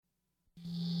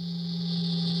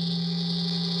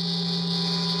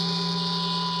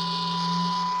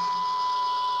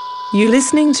You're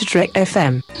listening to Trek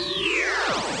FM.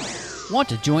 Want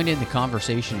to join in the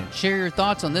conversation and share your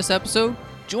thoughts on this episode?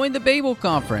 Join the Babel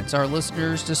Conference, our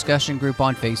listeners' discussion group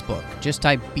on Facebook. Just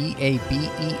type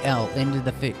BABEL into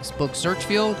the Facebook search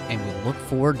field, and we look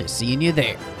forward to seeing you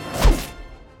there.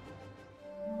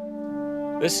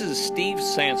 This is Steve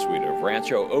Sansweet of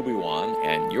Rancho Obi-Wan,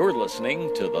 and you're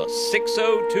listening to the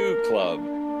 602 Club.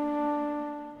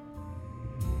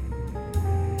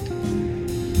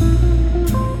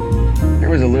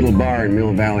 There was a little bar in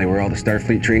Mill Valley where all the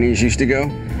Starfleet trainees used to go.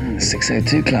 The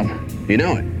 602 Club. You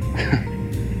know it.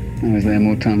 I was there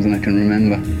more times than I can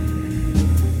remember.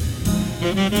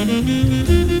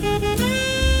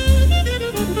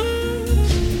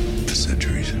 For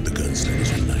centuries, the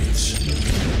gunslingers were knights,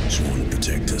 sworn to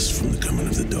protect us from the coming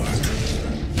of the dark.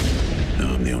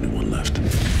 Now I'm the only one left.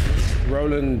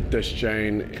 Roland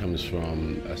Deschain comes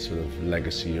from a sort of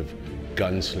legacy of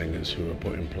gunslingers who were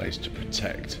put in place to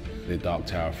protect the Dark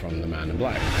Tower from the Man in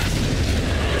Black.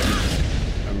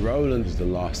 And Roland is the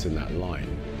last in that line.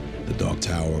 The Dark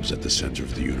Tower is at the center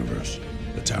of the universe.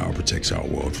 The tower protects our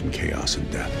world from chaos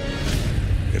and death.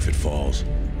 If it falls,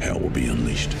 hell will be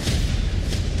unleashed.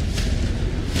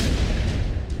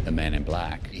 The Man in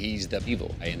Black, he's the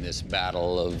evil in this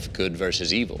battle of good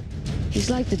versus evil. He's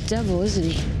like the devil, isn't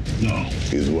he? No,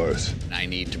 he's worse. I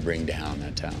need to bring down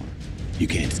that tower. You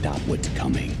can't stop what's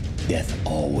coming. Death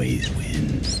always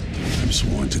wins. I'm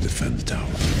sworn to defend the tower.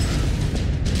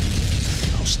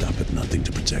 I'll stop at nothing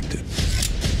to protect it.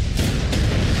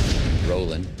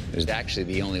 Roland is actually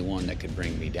the only one that could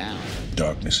bring me down.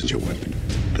 Darkness is your weapon.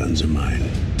 Guns are mine.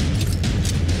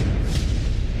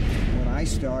 When I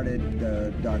started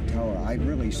the Dark Tower, I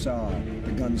really saw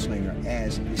the gunslinger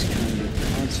as this kind of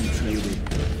concentrated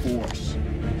force.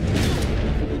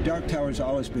 The Dark Tower has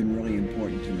always been really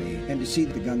important to me, and to see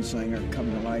the gunslinger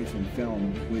come to life in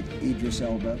film with Idris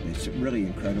Elba, it's really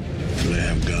incredible. Do they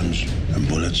have guns and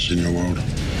bullets in your world?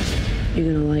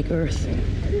 You're gonna like Earth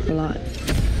a lot.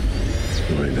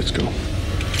 All right, let's go.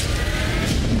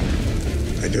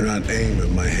 I do not aim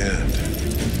with my hand.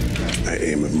 I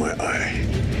aim with my eye.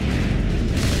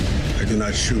 I do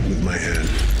not shoot with my hand.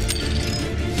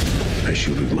 I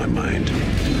shoot with my mind.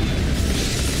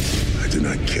 I do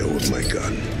not kill with my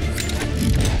gun.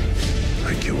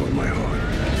 I kill with my heart.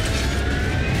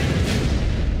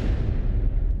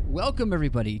 Welcome,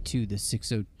 everybody, to the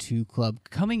 602 Club,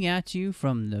 coming at you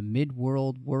from the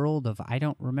Midworld world of, I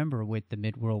don't remember what the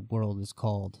Midworld world is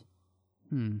called.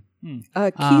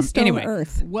 Keystone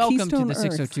Earth. Welcome Keystone to the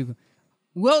Earth. 602.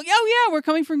 Well, oh yeah, we're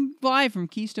coming live from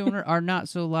Keystone Earth, Not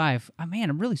So Live. Oh, man,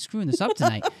 I'm really screwing this up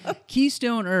tonight.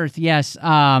 Keystone Earth, yes,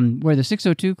 where the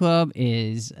 602 Club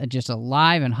is just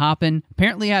alive and hopping.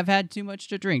 Apparently, I've had too much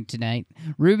to drink tonight.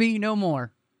 Ruby, no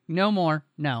more. No more.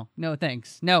 No,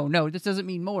 thanks. No, this doesn't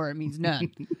mean more. It means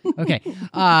none. Okay.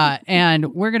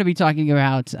 And we're going to be talking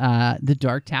about The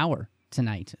Dark Tower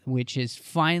tonight, which has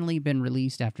finally been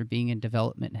released after being in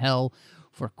development hell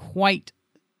for quite,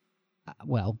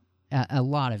 a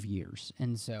lot of years.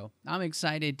 And so I'm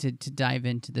excited to dive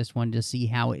into this one to see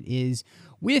how it is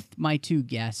with my two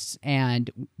guests. And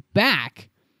back,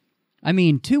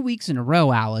 2 weeks in a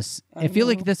row, Alice. I feel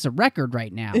like that's a record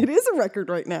right now. It is a record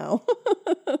right now.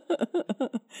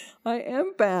 I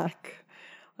am back.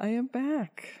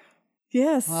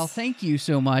 Yes. Well, thank you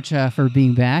so much for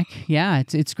being back. Yeah,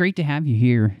 it's great to have you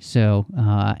here. So,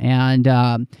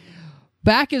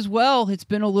 back as well. It's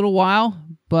been a little while,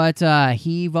 but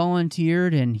he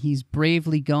volunteered and he's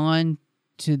bravely gone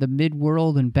to the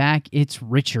midworld and back. It's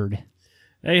Richard.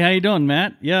 Hey, how you doing,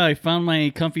 Matt? Yeah, I found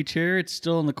my comfy chair. It's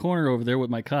still in the corner over there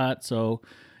with my cot. So,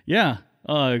 yeah,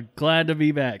 glad to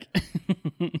be back.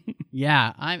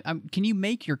 Yeah, I'm. Can you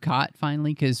make your cot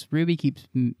finally? Because Ruby keeps,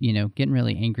 getting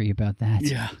really angry about that.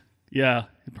 Yeah.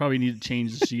 You probably need to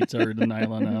change the sheets or the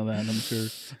nylon out of that, I'm sure.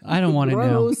 I don't want to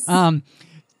know.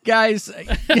 Guys.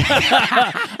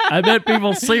 I bet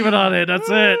people sleeping on it. That's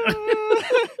it.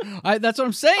 That's what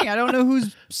I'm saying. I don't know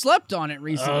who's slept on it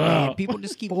recently. People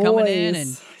just keep coming in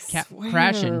and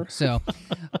crashing. So,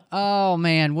 oh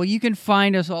man. Well, you can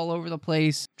find us all over the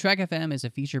place. Trek FM is a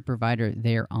feature provider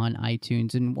there on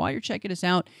iTunes. And while you're checking us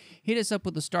out, hit us up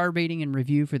with a star rating and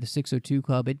review for the 602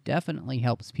 Club. It definitely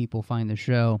helps people find the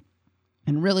show.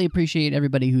 And really appreciate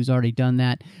everybody who's already done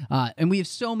that. And we have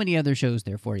so many other shows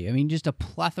there for you. Just a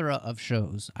plethora of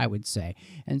shows, I would say.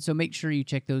 And so make sure you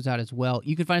check those out as well.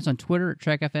 You can find us on Twitter at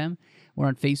TrekFM. We're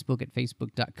on Facebook at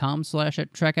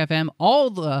facebook.com/TrekFM. All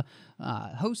the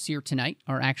hosts here tonight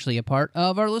are actually a part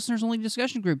of our listeners-only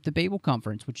discussion group, the Babel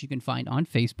Conference, which you can find on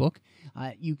Facebook.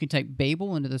 You can type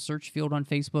Babel into the search field on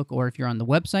Facebook, or if you're on the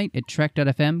website at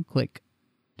trek.fm, click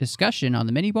discussion on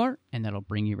the mini bar, and that'll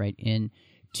bring you right in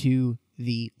to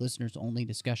the listeners only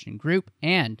discussion group.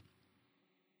 And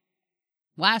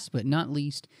last but not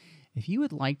least, if you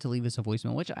would like to leave us a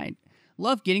voicemail, which I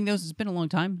love getting those, it's been a long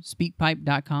time,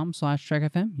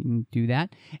 speakpipe.com/trekfm. You can do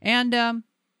that. And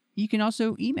you can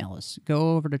also email us.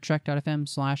 Go over to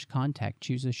trek.fm/contact.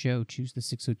 Choose the show. Choose the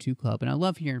 602 Club. And I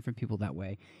love hearing from people that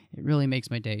way. It really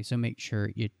makes my day, so make sure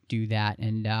you do that.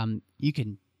 And you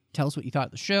can tell us what you thought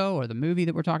of the show or the movie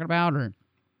that we're talking about, or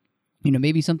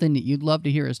maybe something that you'd love to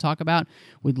hear us talk about.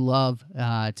 We'd love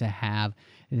to have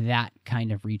that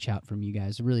kind of reach out from you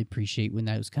guys. I really appreciate when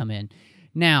those come in.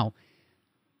 Now,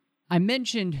 I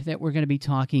mentioned that we're going to be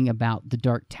talking about The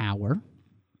Dark Tower,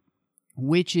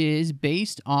 which is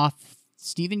based off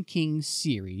Stephen King's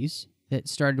series that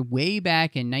started way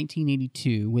back in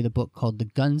 1982 with a book called The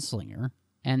Gunslinger.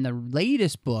 And the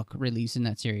latest book released in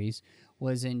that series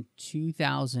was in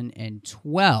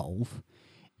 2012.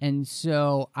 And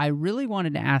so I really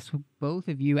wanted to ask both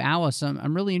of you, Alice,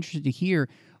 I'm really interested to hear,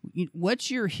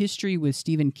 what's your history with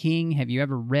Stephen King? Have you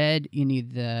ever read any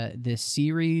of this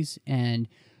series? And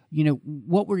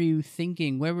what were you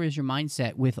thinking? Where was your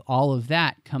mindset with all of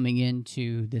that coming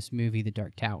into this movie, The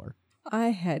Dark Tower?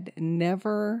 I had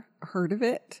never heard of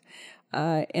it.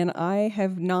 And I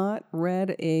have not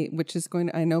read I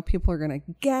know people are going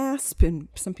to gasp and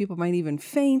some people might even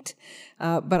faint,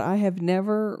 but I have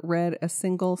never read a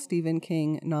single Stephen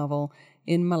King novel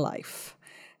in my life.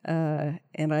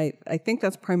 And I think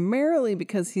that's primarily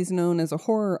because he's known as a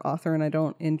horror author, and I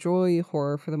don't enjoy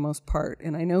horror for the most part.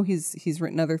 And I know he's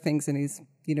written other things, and he's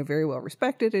very well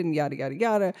respected and yada yada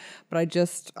yada. But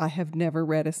I have never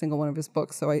read a single one of his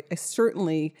books, so I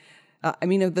certainly. Of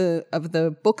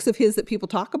the books of his that people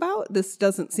talk about, this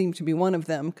doesn't seem to be one of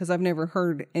them, because I've never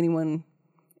heard anyone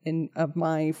of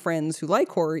my friends who like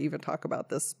horror even talk about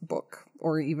this book,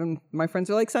 or even my friends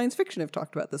who like science fiction have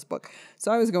talked about this book.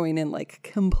 So I was going in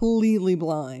completely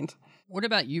blind. What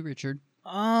about you, Richard?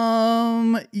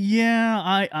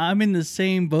 Yeah, I'm in the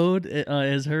same boat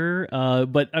as her.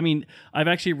 But I mean, I've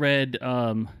actually read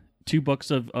 2 books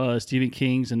of Stephen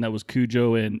King's, and that was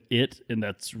Cujo and It, and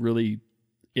that's really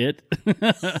it.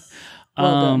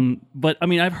 But I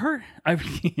mean, I've heard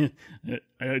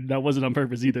that wasn't on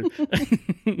purpose either.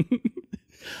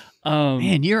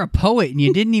 Man, you're a poet and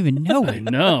you didn't even know it. I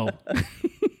know.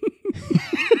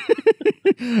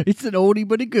 It's an oldie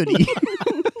but a goodie.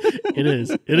 It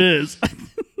is.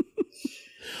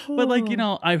 But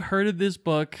I've heard of this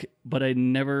book, but I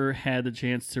never had the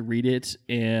chance to read it,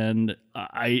 and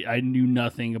I knew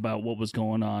nothing about what was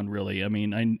going on, really. I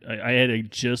mean, I had a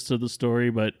gist of the story,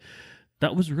 but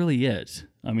that was really it.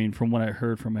 I mean, from what I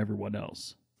heard from everyone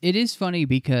else. It is funny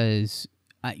because,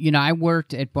 I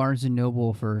worked at Barnes &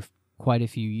 Noble for quite a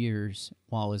few years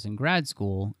while I was in grad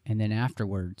school, and then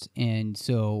afterwards, and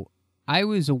so I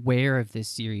was aware of this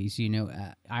series.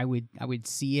 I would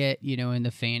see it, in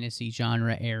the fantasy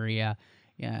genre area.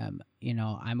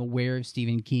 I'm aware of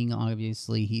Stephen King.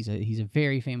 Obviously, he's a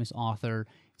very famous author.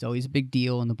 It's always a big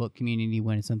deal in the book community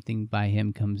when something by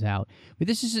him comes out. But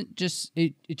this isn't just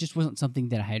it just wasn't something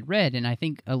that I had read. And I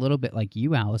think a little bit like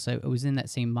you, Alice, I was in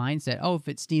that same mindset. Oh, if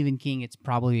it's Stephen King, it's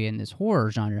probably in this horror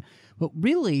genre. But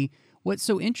really, what's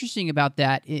so interesting about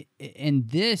that, and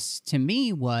this to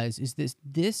me is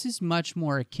this is much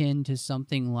more akin to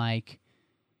something like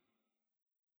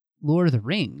Lord of the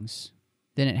Rings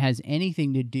than it has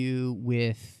anything to do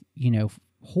with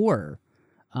horror.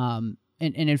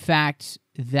 And in fact,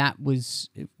 that was,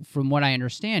 from what I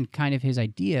understand, kind of his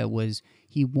idea was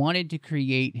he wanted to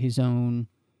create his own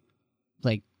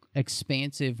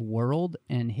expansive world,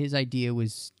 and his idea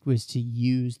was to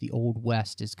use the Old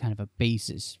West as kind of a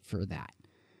basis for that.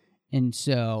 And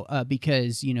so,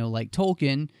 because, like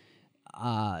Tolkien,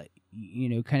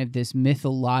 kind of this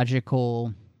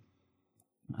mythological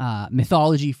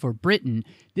mythology for Britain,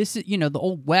 this is, the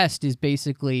Old West is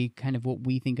basically kind of what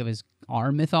we think of as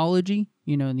our mythology,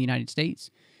 in the United States.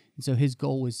 And so his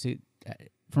goal was to,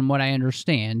 from what I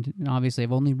understand, and obviously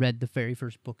I've only read the very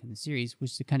first book in the series,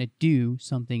 was to kind of do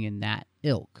something in that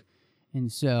ilk.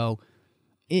 And so,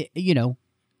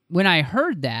 when I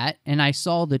heard that and I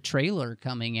saw the trailer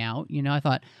coming out, I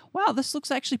thought, wow, this looks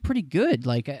actually pretty good.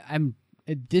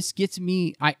 This gets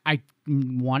me, I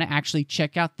want to actually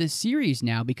check out this series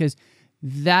now, because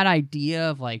that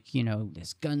idea of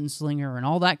this gunslinger and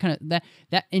all that kind of,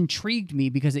 that intrigued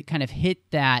me, because it kind of hit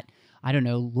that, I don't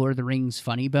know, Lord of the Rings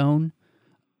funny bone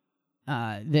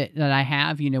that I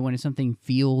have, when something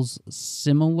feels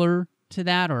similar to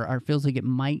that, or feels like it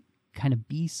might kind of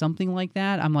be something like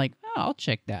that. I'm like, oh, I'll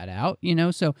check that out,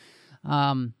 so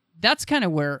that's kind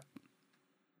of where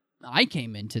I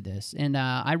came into this. And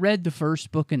I read the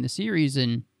first book in the series,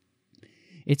 and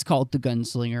it's called The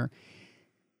Gunslinger.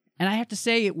 And I have to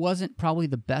say it wasn't probably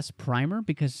the best primer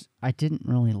because I didn't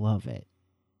really love it.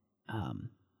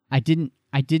 I didn't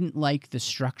like the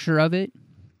structure of it.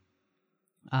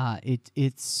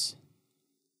 It's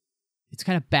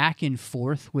kind of back and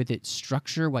forth with its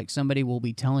structure. Like somebody will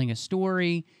be telling a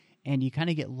story, and you kind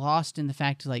of get lost in the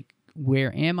fact, like,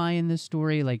 where am I in this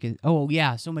story? Like, oh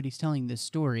yeah, somebody's telling this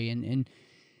story, and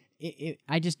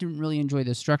I just didn't really enjoy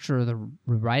the structure of the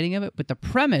writing of it. But the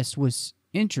premise was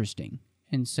interesting,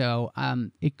 and so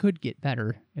it could get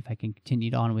better if I can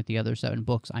continue on with the other 7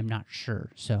 books. I'm not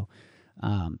sure. So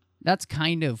that's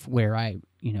kind of where I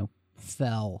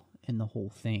fell in the whole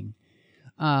thing.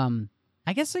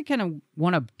 I guess I kind of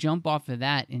want to jump off of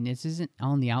that, and this isn't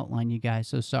on the outline, you guys,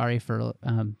 so sorry for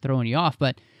throwing you off,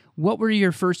 but what were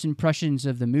your first impressions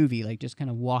of the movie? Like, just kind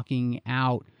of walking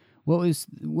out, what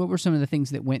were some of the things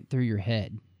that went through your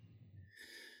head?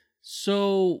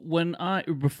 So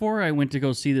before I went to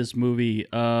go see this movie,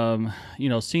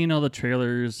 seeing all the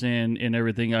trailers and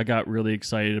everything, I got really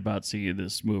excited about seeing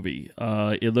this movie.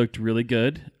 It looked really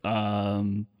good.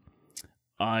 I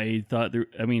thought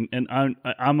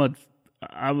I'm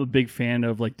a big fan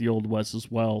of like the Old West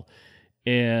as well,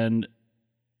 and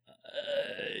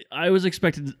I was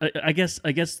expected. I guess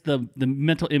the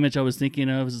mental image I was thinking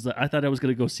of is that I thought I was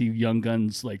going to go see Young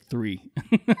Guns like 3.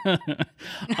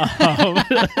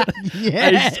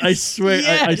 Yes, I swear.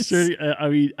 Yes.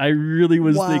 I really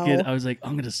was thinking. I was like,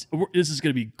 this is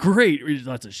going to be great.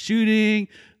 Lots of shooting,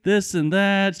 this and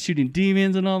that, shooting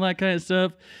demons and all that kind of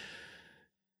stuff.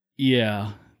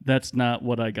 Yeah, that's not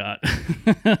what I got.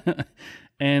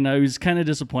 And I was kind of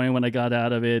disappointed when I got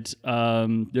out of it.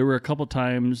 There were a couple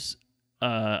times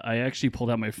I actually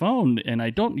pulled out my phone, and I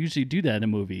don't usually do that in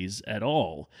movies at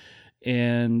all.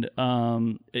 And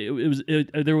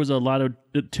there was a lot of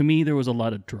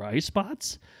dry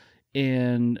spots,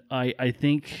 and I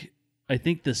think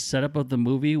the setup of the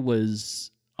movie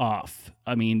was off.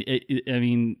 I mean,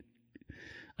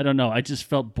 I don't know. I just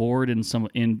felt bored in some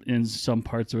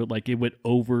parts of it. Like it went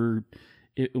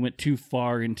too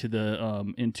far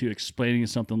into explaining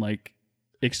something, like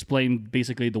explain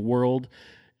basically the world,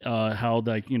 how,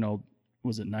 like,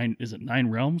 was it 9? Is it 9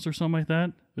 realms or something like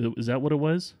that? Is that what it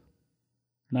was?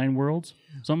 9 worlds,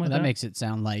 something like that. That makes it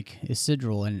sound like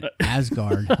Isidril and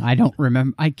Asgard. I don't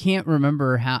remember. I can't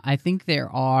remember how. I think there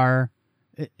are.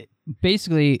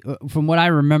 Basically, from what I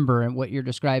remember and what you're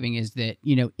describing is that,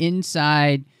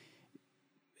 inside,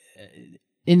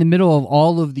 in the middle of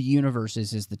all of the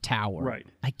universes is the tower. Right.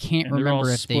 I can't remember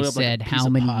if they said how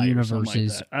many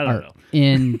universes I don't are know.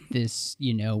 in this,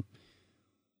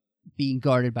 being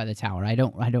guarded by the tower. I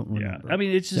don't remember. Yeah. I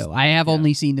mean, it's just. So I have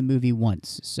only seen the movie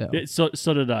once. So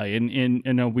did I,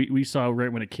 and we saw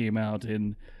right when it came out,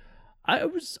 and I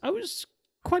was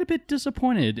quite a bit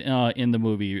disappointed in the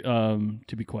movie,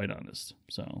 to be quite honest.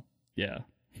 So, yeah.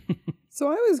 So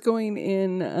I was going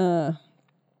in,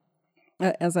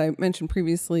 as I mentioned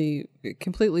previously,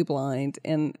 completely blind,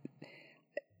 and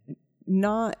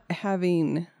not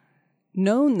having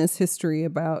known this history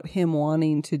about him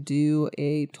wanting to do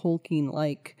a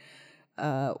Tolkien-like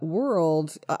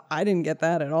world. I didn't get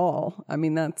that at all. I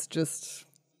mean, that's just,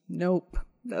 nope.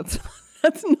 That's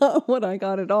not what I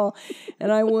got at all.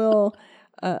 And I will...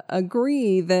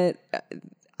 agree that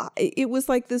it was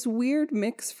like this weird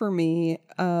mix for me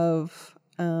of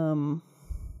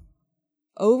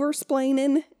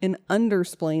oversplaining and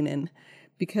undersplaining,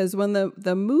 because when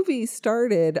the movie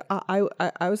started,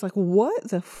 I was like, what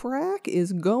the frack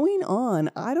is going on?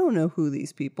 I don't know who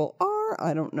these people are.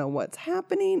 I don't know what's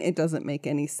happening. It doesn't make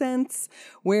any sense.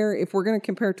 Where, if we're going to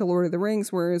compare it to Lord of the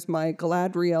Rings, where is my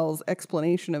Galadriel's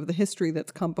explanation of the history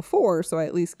that's come before, so I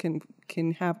at least can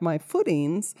have my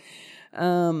footings.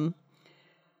 And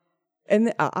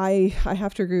I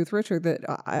have to agree with Richard that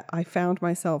I found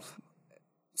myself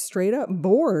straight up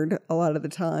bored a lot of the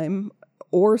time,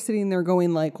 or sitting there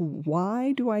going like,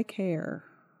 why do I care?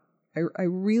 I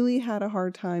really had a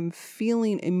hard time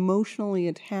feeling emotionally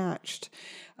attached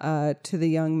to the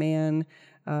young man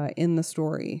in the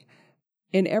story.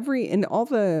 In all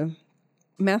the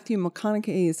Matthew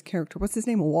McConaughey's character, what's his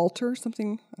name? Walter?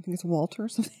 Something? I think it's Walter.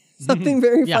 Something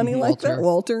very funny like that.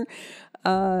 Walter.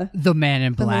 The Man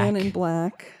in Black. The Man in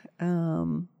Black.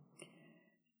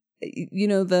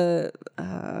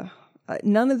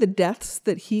 None of the deaths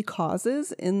that he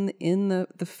causes in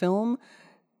the film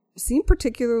seem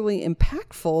particularly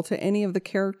impactful to any of the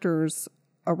characters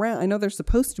around. I know they're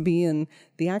supposed to be, and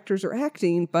the actors are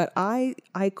acting, but I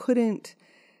couldn't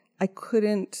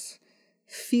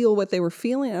feel what they were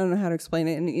feeling. I don't know how to explain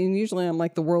it. And usually I'm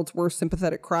like the world's worst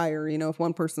sympathetic crier. You know, if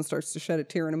one person starts to shed a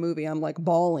tear in a movie, I'm like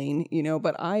bawling, you know,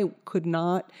 but I could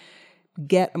not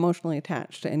get emotionally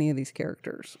attached to any of these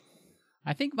characters.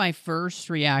 I think my first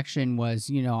reaction was,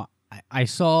 you know, I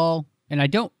saw, and I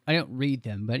don't read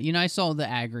them, but, you know, I saw the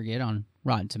aggregate on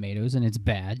Rotten Tomatoes, and it's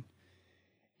bad.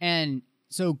 And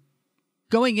so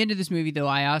going into this movie, though,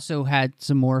 I also had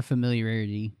some more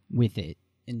familiarity with it.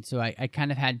 And so I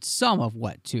kind of had some of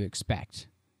what to expect.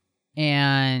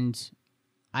 And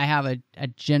I have a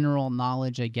general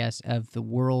knowledge, I guess, of the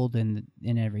world and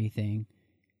everything.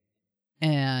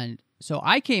 And so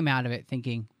I came out of it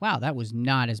thinking, wow, that was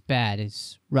not as bad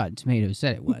as Rotten Tomatoes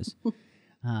said it was.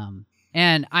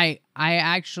 And I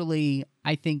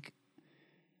think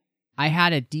I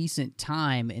had a decent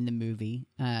time in the movie,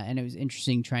 and it was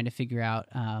interesting trying to figure out.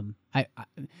 I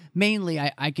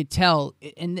could tell,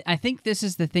 and I think this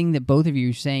is the thing that both of you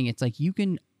are saying. It's like you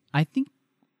can, I think,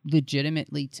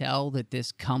 legitimately tell that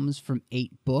this comes from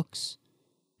 8 books,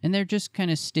 and they're just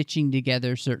kind of stitching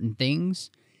together certain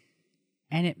things,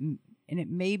 and it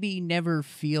maybe never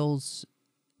feels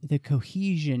the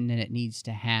cohesion that it needs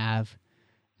to have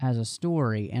as a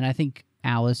story. And I think,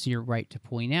 Alice, you're right to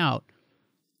point out,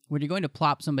 when you're going to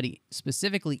plop somebody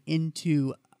specifically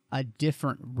into a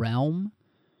different realm,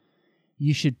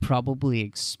 you should probably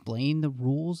explain the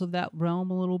rules of that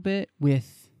realm a little bit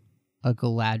with a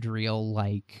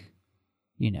Galadriel-like,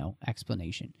 you know,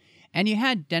 explanation. And you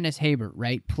had Dennis Haysbert,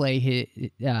 right, play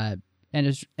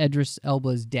Idris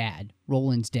Elba's dad,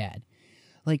 Roland's dad.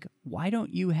 Like, why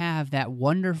don't you have that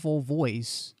wonderful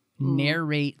voice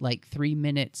narrate like 3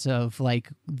 minutes of like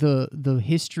the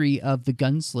history of the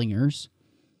gunslingers,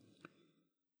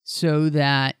 so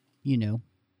that, you know,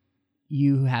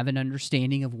 you have an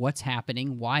understanding of what's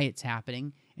happening, why it's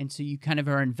happening, and so you kind of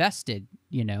are invested,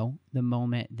 you know, the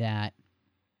moment that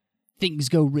things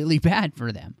go really bad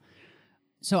for them.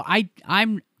 So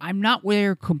I'm not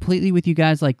there completely with you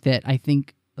guys like that. I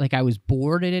think like I was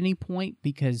bored at any point,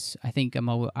 because I think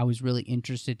I was really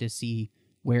interested to see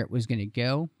where it was going to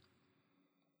go.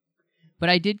 But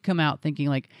I did come out thinking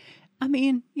like, I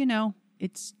mean, you know,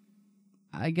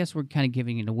 I guess we're kind of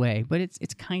giving it away, but it's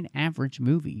kind of average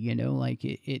movie, you know, like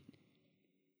it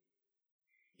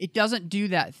doesn't do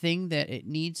that thing that it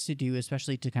needs to do,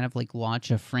 especially to kind of like launch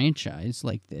a franchise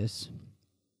like this,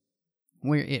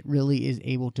 where it really is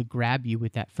able to grab you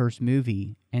with that first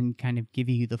movie and kind of give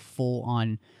you the full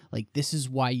on, like, this is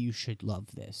why you should love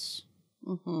this.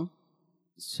 Mm-hmm.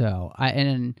 So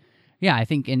I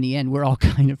think in the end we're all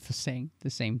kind of saying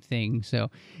the same thing. So,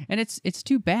 and it's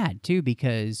too bad too,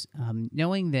 because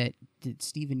knowing that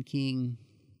Stephen King,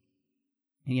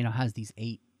 you know, has these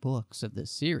 8 books of this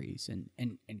series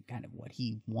and kind of what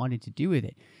he wanted to do with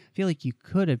it, I feel like you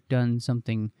could have done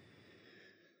something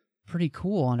pretty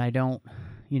cool. And I don't,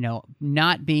 you know,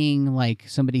 not being like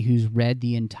somebody who's read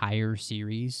the entire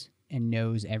series and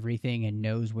knows everything and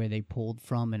knows where they pulled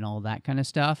from and all that kind of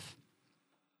stuff,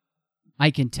 I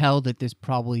can tell that this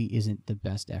probably isn't the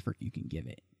best effort you can give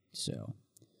it. So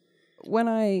when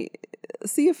I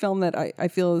see a film that I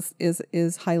feel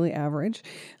is highly average,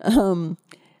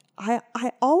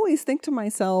 I always think to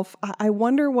myself, I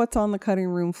wonder what's on the cutting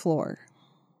room floor.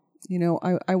 You know,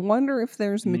 I wonder if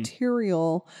there's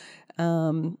material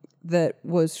that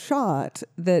was shot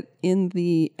that in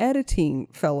the editing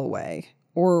fell away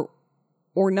or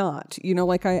not. You know,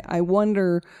 like I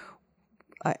wonder.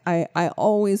 I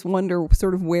always wonder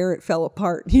sort of where it fell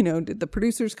apart. You know, did the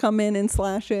producers come in and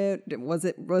slash it? Was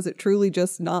it truly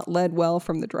just not led well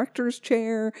from the director's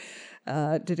chair?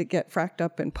 Did it get fracked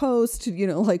up in post? You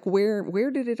know, like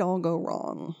where did it all go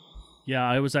wrong? Yeah,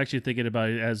 I was actually thinking about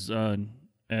it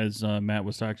as Matt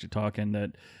was actually talking,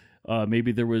 that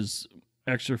maybe there was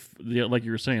extra, like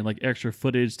you were saying, like extra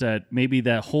footage that maybe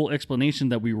that whole explanation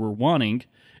that we were wanting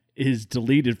is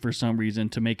deleted for some reason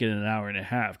to make it an hour and a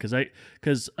half.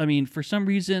 Because I mean, for some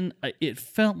reason, it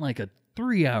felt like a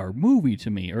 3-hour movie to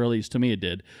me, or at least to me it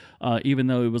did, even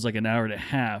though it was like an hour and a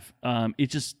half. It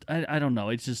just, I don't know.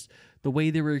 It's just the way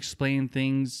they were explaining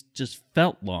things just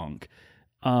felt long.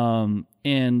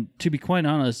 And to be quite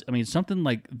honest, I mean, something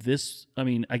like this, I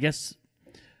mean, I guess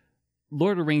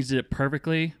Lord of the Rings did it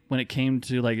perfectly when it came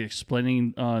to like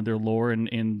explaining their lore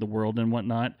and the world and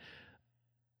whatnot.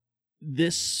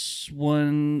 This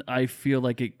one, I feel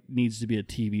like it needs to be a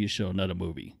TV show, not a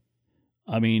movie.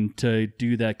 I mean, to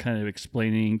do that kind of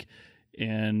explaining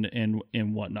and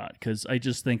whatnot, because I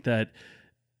just think that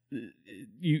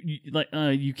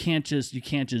you can't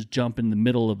just jump in the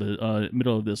middle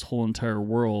of this whole entire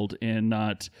world and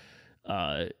not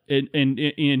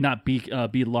and not be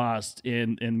lost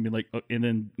and be like, and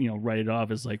then write it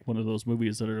off as like one of those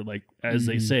movies that are like, as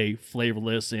they say,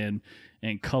 flavorless and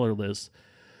colorless.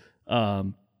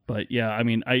 But yeah, I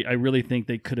mean, I really think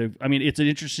they could have. I mean, it's an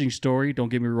interesting story. Don't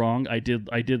get me wrong. I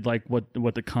did like what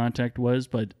the contact was,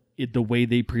 but the way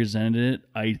they presented it,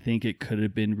 I think it could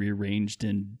have been rearranged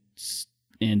and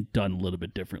done a little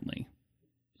bit differently.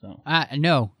 So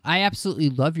no, I absolutely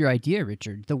love your idea,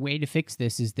 Richard. The way to fix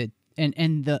this is that,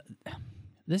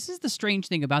 this is the strange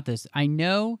thing about this. I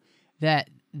know that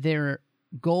their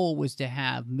goal was to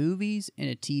have movies and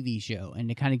a TV show and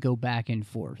to kind of go back and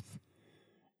forth.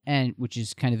 And which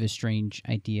is kind of a strange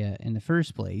idea in the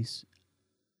first place.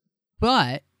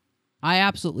 But I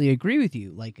absolutely agree with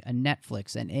you. Like a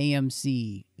Netflix, an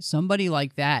AMC, somebody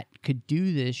like that could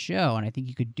do this show, and I think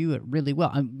you could do it really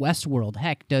well. Westworld,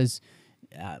 heck, does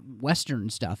Western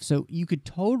stuff. So you could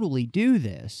totally do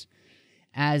this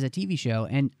as a TV show,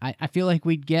 and I feel like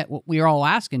we'd get what we're all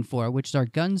asking for, which is our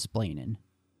gunsplaining.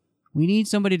 We need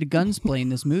somebody to gunsplain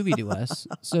this movie to us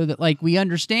so that like we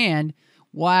understand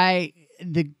why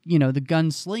the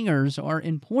gunslingers are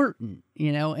important,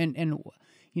 and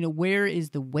where is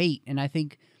the weight? And I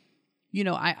think,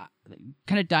 I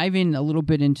kind of dive in a little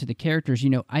bit into the characters.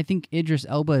 I think Idris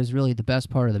Elba is really the best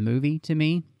part of the movie to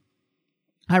me.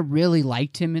 I really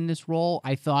liked him in this role.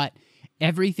 I thought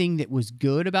everything that was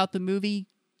good about the movie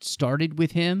started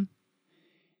with him,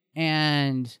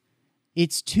 and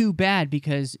it's too bad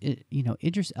because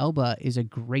Idris Elba is a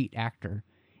great actor.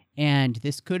 And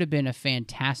this could have been a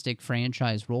fantastic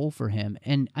franchise role for him.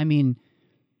 And, I mean,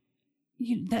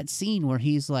 that scene where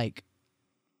he's, like,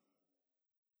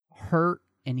 hurt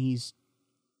and he's,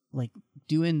 like,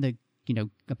 doing the,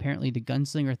 apparently the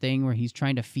gunslinger thing where he's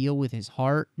trying to feel with his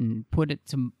heart and put it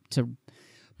to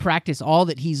practice all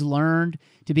that he's learned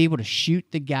to be able to shoot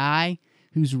the guy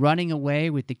who's running away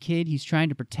with the kid he's trying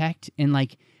to protect. And,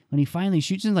 like, when he finally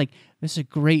shoots him, like, this is a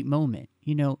great moment,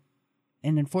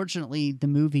 And unfortunately, the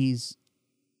movie's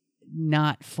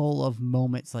not full of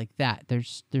moments like that.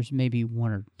 There's maybe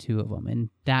one or two of them,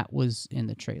 and that was in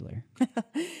the trailer.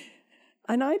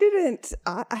 And I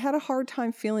had a hard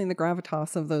time feeling the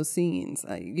gravitas of those scenes.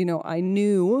 I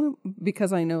knew,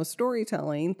 because I know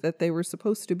storytelling, that they were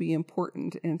supposed to be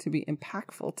important and to be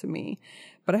impactful to me.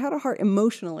 But I had a hard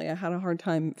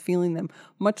time feeling them,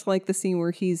 much like the scene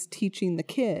where he's teaching the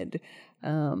kid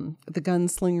the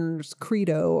gunslinger's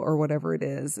credo or whatever it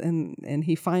is, and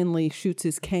he finally shoots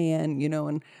his can,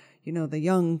 and the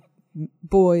young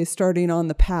boy starting on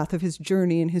the path of his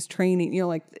journey and his training,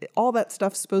 like all that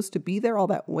stuff's supposed to be there, all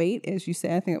that weight, as you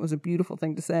say. I think it was a beautiful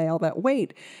thing to say. All that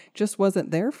weight just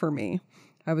wasn't there for me.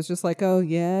 I was just like, oh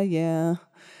yeah.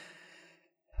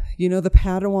 The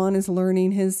Padawan is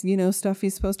learning his, stuff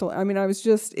he's supposed to. I mean, I was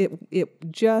just,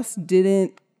 it just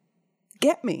didn't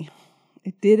get me.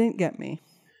 It didn't get me.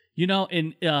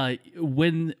 And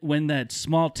when that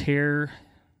small tear,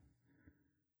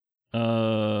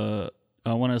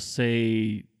 I want to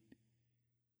say,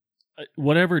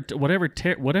 whatever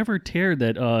tear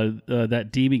that that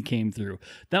demon came through,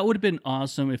 that would have been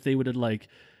awesome if they would have like,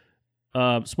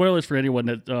 spoilers for anyone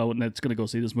that's going to go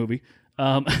see this movie.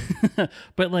 But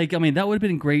like, I mean, that would have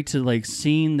been great to like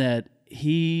seeing that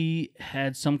he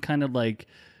had some kind of like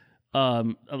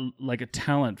a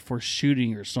talent for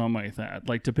shooting or something like that,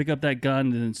 like to pick up that gun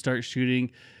and then start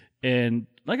shooting, and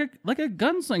like a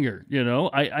gunslinger,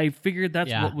 I figured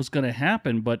that's what was going to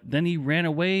happen, but then he ran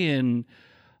away, and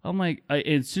I'm like,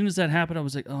 as soon as that happened, I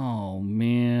was like, oh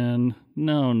man,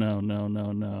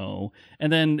 no.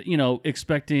 And then,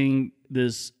 expecting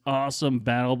this awesome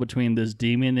battle between this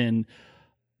demon and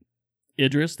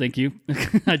Idris, thank you.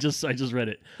 I just read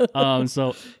it.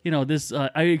 So this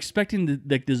I expecting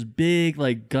this big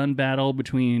like gun battle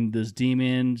between this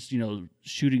demon,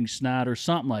 shooting snot or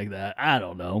something like that. I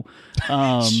don't know,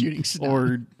 shooting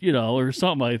snot, or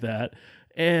something like that.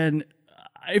 And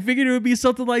I figured it would be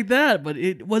something like that, but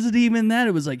it wasn't even that.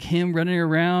 It was like him running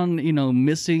around,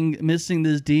 missing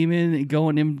this demon and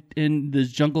going in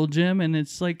this jungle gym, and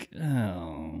it's like,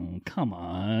 oh, come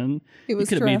on! It was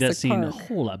could have made that scene Park. A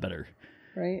whole lot better.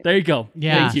 Right. There you go.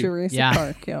 Yeah. Thank you. Jurassic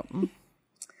Park. Yep.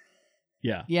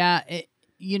 Yeah. Yeah.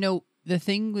 The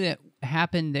thing that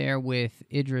happened there with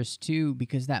Idris too,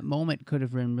 because that moment could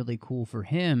have been really cool for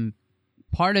him.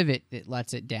 Part of it that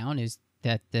lets it down is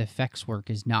that the effects work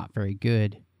is not very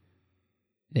good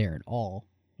there at all.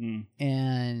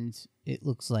 And it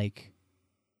looks like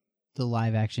the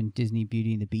live action Disney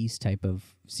Beauty and the Beast type of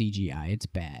CGI. It's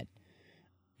bad.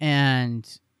 And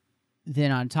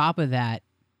then on top of that,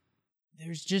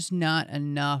 there's just not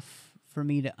enough for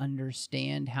me to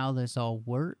understand how this all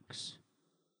works.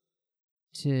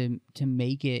 to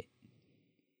make it,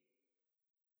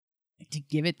 to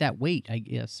give it that weight, I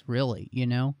guess, really, you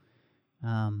know?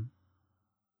 I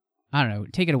don't know.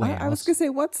 Take it away. I was going to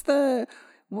say,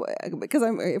 because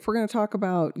if we're going to talk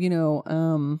about, you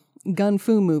know, gun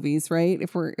fu movies, right?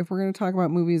 If we're going to talk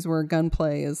about movies where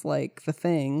gunplay is like the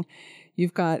thing,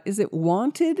 you've got, is it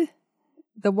Wanted?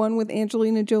 The one with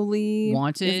Angelina Jolie?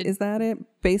 Wanted. Is that it?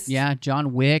 Yeah,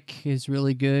 John Wick is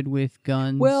really good with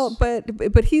guns. Well,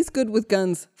 but he's good with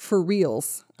guns for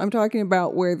reals. I'm talking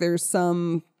about where there's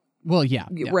some... Well, yeah.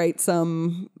 Right,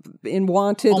 some in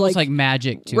Wanted. Almost like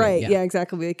magic to right, it. Yeah,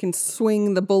 exactly. They can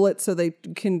swing the bullet so they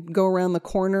can go around the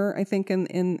corner, I think,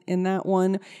 in that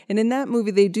one. And in that movie,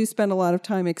 they do spend a lot of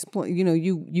time you know,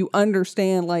 you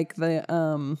understand like the,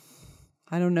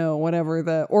 I don't know, whatever,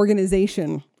 the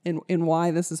organization in why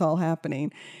this is all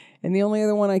happening. And the only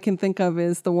other one I can think of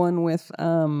is the one with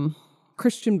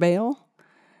Christian Bale.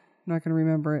 I'm not going to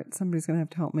remember it. Somebody's going to have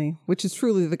to help me, which is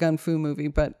truly the gun fu movie,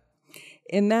 but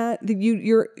in that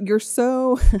you're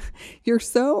so you're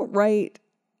so right,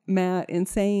 Matt, in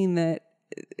saying that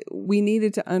we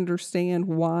needed to understand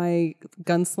why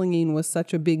gunslinging was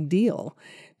such a big deal,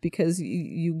 because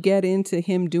you get into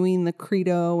him doing the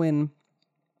credo and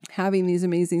having these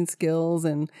amazing skills,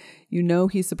 and you know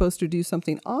he's supposed to do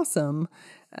something awesome,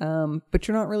 but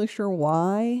you're not really sure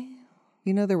why.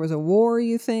 You know, there was a war,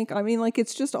 you think. I mean, like,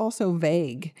 it's just also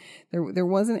vague. There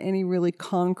wasn't any really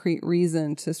concrete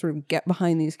reason to sort of get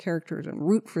behind these characters and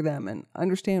root for them and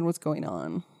understand what's going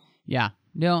on. Yeah.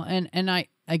 No, and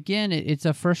it's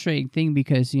a frustrating thing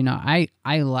because, you know,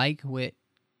 I like what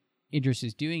Idris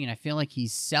is doing, and I feel like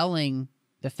he's selling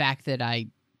the fact that I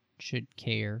should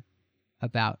care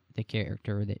about the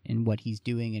character and what he's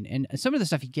doing, and some of the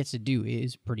stuff he gets to do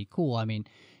is pretty cool. I mean,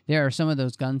 there are some of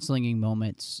those gunslinging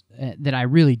moments that I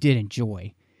really did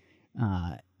enjoy.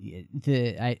 I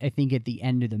think at the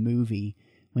end of the movie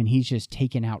when he's just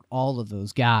taking out all of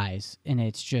those guys, and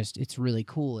it's really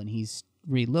cool, and he's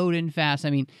reloading fast. I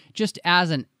mean, just as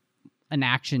an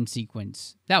action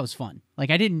sequence, that was fun.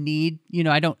 Like, I didn't need, you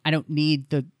know, I don't need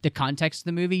the context of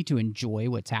the movie to enjoy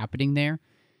what's happening there.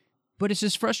 But it's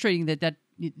just frustrating that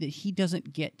he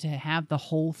doesn't get to have the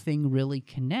whole thing really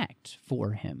connect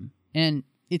for him. And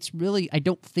it's really, I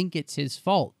don't think it's his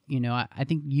fault. You know, I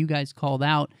think you guys called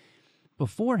out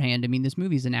beforehand. I mean, this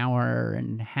movie's an hour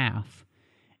and a half,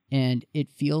 and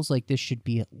it feels like this should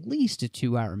be at least a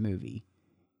 2-hour movie.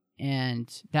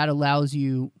 And that allows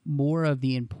you more of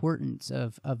the importance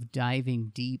of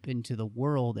diving deep into the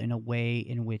world in a way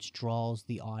in which draws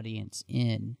the audience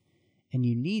in. And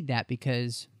you need that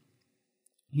because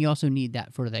you also need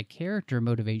that for the character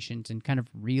motivations and kind of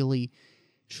really,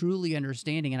 truly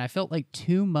understanding. And I felt like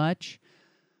too much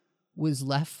was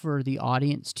left for the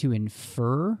audience to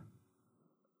infer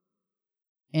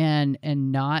and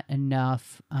not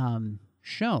enough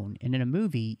shown. And in a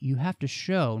movie, you have to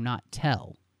show, not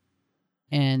tell.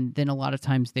 And then a lot of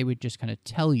times they would just kind of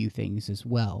tell you things as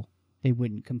well. They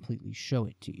wouldn't completely show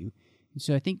it to you. And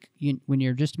so I think when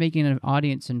you're just making an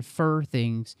audience infer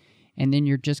things, and then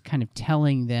you're just kind of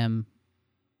telling them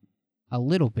a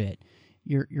little bit,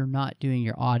 you're not doing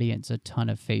your audience a ton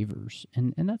of favors.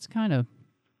 And that's kind of,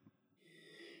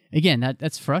 again,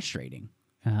 that's frustrating.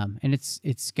 And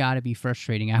it's got to be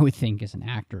frustrating, I would think, as an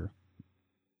actor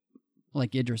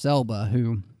like Idris Elba,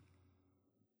 who,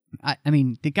 I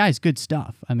mean, the guy's good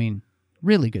stuff. I mean,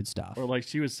 really good stuff. Or like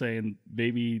she was saying,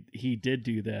 maybe he did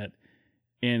do that,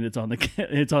 and it's on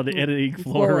the editing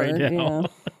floor right now.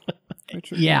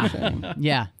 Yeah.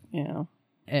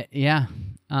 Yeah.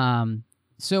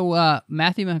 So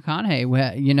Matthew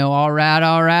McConaughey, you know, all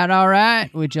right.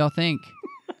 What'd y'all think?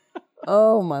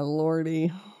 Oh my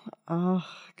lordy.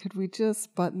 Could we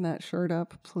just button that shirt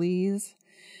up, please?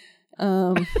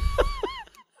 What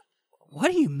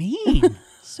do you mean?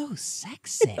 So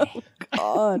sexy.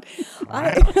 God.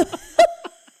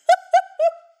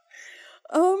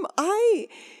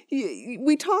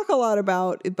 We talk a lot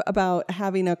about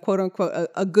having a quote unquote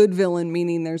a good villain,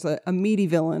 meaning there's a meaty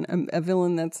villain, a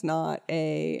villain that's not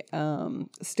a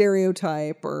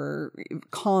stereotype or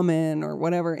common or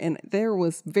whatever. And there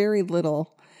was very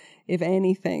little, if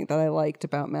anything, that I liked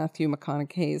about Matthew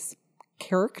McConaughey's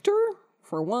character,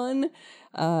 for one,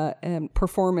 and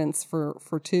performance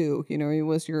for two. You know, he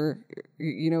was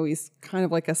he's kind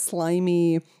of like a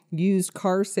slimy used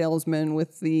car salesman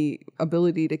with the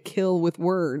ability to kill with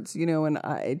words, you know, and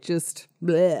it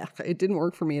didn't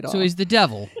work for me at all. So he's the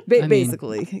devil.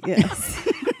 Basically, yes.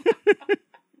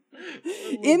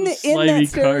 in that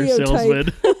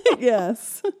stereotype,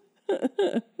 yes.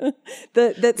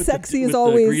 that sexy is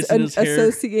always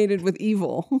associated with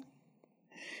evil.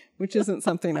 which isn't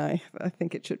something I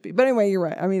think it should be. But anyway, you're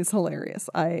right. I mean, it's hilarious.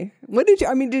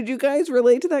 Did you guys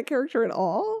relate to that character at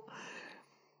all?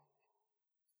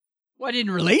 Well, I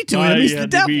didn't relate to him. He's the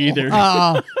devil. Me either.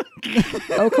 Oh,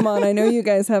 come on. I know you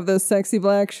guys have those sexy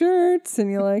black shirts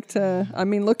and you like to,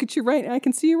 look at you right. I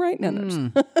can see you right now.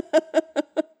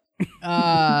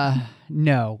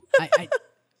 No.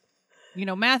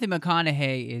 Matthew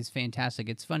McConaughey is fantastic.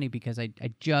 It's funny because I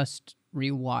just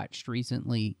rewatched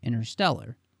recently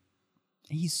Interstellar.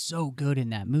 He's so good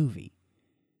in that movie.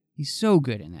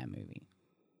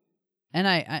 And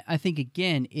I think,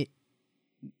 again, it,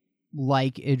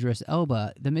 like Idris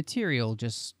Elba, the material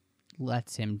just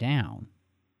lets him down.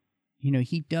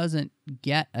 He doesn't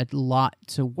get a lot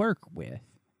to work with.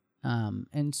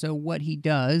 And so what he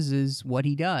does is what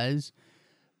he does,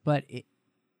 but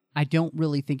I don't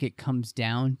really think it comes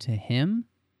down to him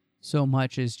so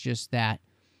much as just that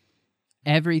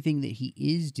everything that he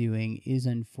is doing is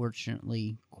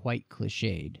unfortunately quite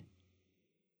cliched.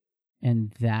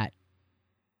 And that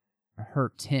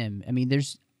hurts him. I mean,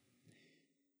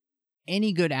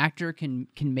 any good actor can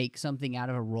make something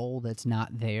out of a role that's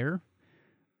not there.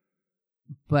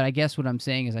 But I guess what I'm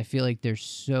saying is I feel like there's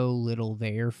so little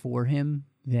there for him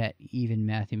that even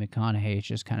Matthew McConaughey is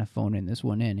just kind of phoning this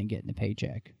one in and getting a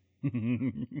paycheck.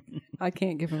 I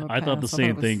can't give him a pass. I thought the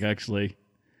same thing, actually.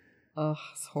 Oh,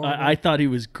 it's horrible. I thought he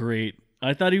was great.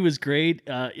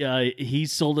 He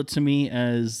sold it to me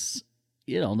as,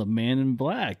 the man in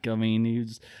black. I mean, he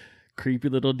was a creepy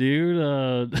little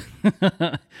dude.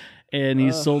 And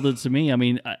he sold it to me. I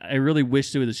mean, I really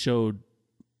wished it would have showed,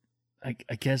 I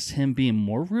guess, him being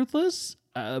more ruthless.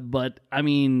 But I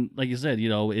mean, like you said,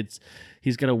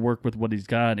 he's got to work with what he's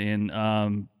got. And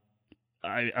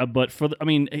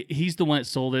he's the one that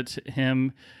sold it.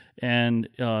 Him and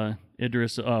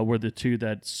Idris were the two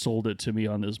that sold it to me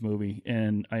on this movie.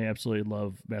 And I absolutely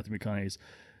love Matthew McConaughey's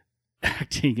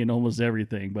acting in almost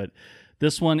everything. But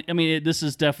this one, this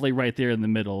is definitely right there in the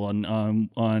middle on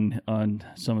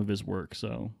some of his work.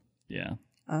 So, yeah.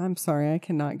 I'm sorry, I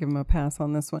cannot give him a pass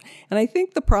on this one. And I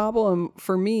think the problem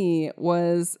for me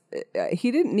was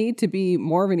he didn't need to be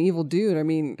more of an evil dude. I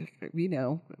mean,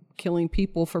 killing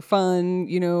people for fun,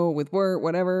 with work,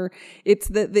 whatever. It's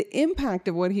that the impact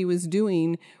of what he was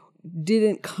doing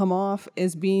didn't come off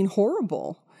as being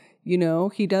horrible.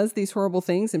 He does these horrible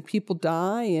things and people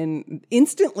die, and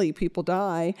instantly people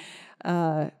die.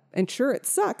 And sure, it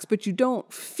sucks, but you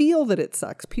don't feel that it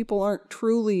sucks. People aren't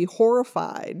truly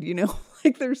horrified,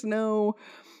 like there's no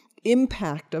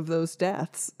impact of those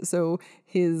deaths. So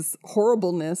his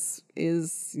horribleness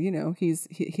is,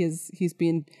 he's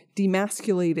being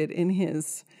demasculated in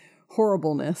his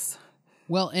horribleness.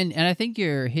 Well, and I think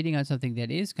you're hitting on something that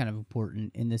is kind of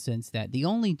important in the sense that the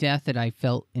only death that I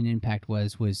felt an impact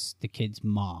was the kid's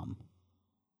mom.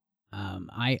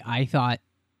 I thought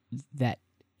that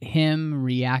him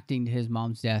reacting to his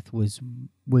mom's death was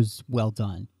well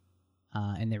done.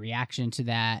 And the reaction to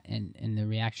that and the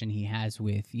reaction he has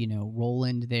with,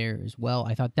 Roland there as well,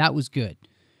 I thought that was good.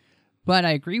 But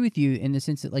I agree with you in the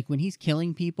sense that, like, when he's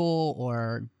killing people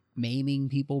or maiming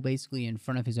people basically in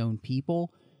front of his own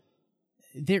people,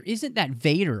 there isn't that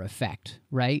Vader effect,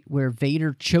 right? Where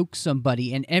Vader chokes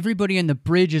somebody and everybody on the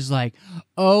bridge is like,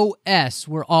 OS,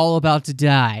 we're all about to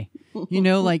die.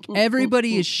 Like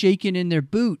everybody is shaking in their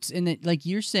boots. And that, like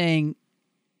you're saying,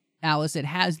 Alice, it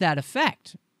has that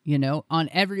effect, on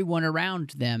everyone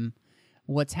around them,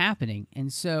 what's happening.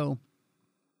 And so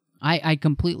I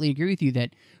completely agree with you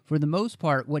that for the most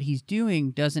part, what he's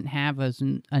doing doesn't have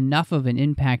enough of an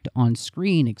impact on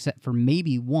screen, except for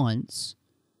maybe once.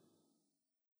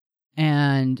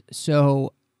 And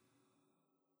so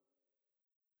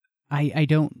I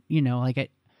don't,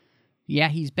 yeah,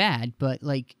 he's bad, but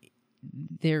like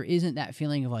there isn't that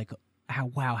feeling of like,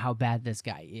 how bad this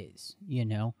guy is,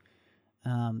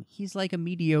 he's like a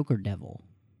mediocre devil.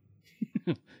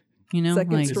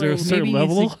 Second like, is there a certain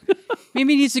level?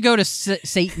 Maybe he needs to go to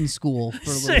Satan school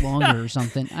for a little longer or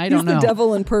something. I don't know. He's the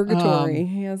devil in purgatory.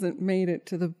 He hasn't made it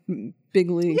to the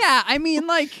big leagues. Yeah, I mean,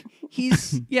 like,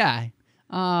 he's, yeah.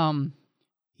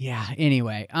 Yeah,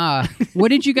 anyway. What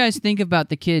did you guys think about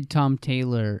the kid, Tom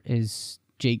Taylor, as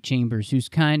Jake Chambers, who's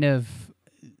kind of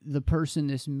the person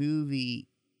this movie,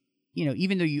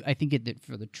 even though I think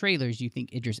for the trailers, you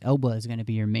think Idris Elba is going to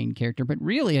be your main character, but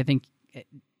really, I think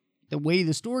the way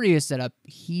the story is set up,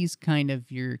 he's kind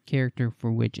of your character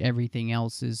for which everything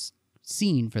else is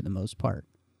seen for the most part.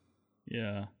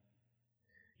 Yeah.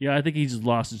 Yeah, I think he's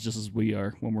lost just as we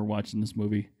are when we're watching this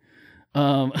movie.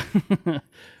 But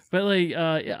like,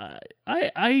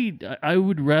 I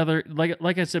would rather,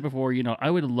 like I said before, I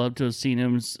would love to have seen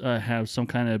him have some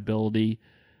kind of ability,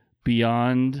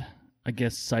 beyond, I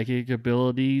guess, psychic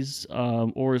abilities,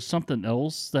 or something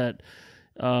else that.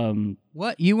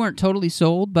 What? You weren't totally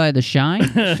sold by The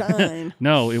Shine? Shine.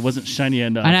 No, it wasn't shiny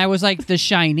enough. And I was like, The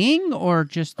Shining or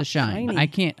just The Shine?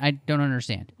 Shiny. I don't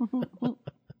understand.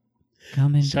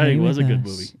 Come and Shining play was a with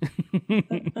good us.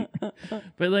 movie.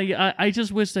 But like, I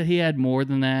just wish that he had more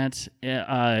than that.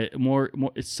 More.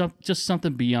 It's just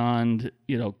something beyond,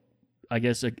 I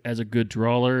guess as a good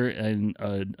drawer and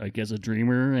I guess a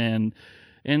dreamer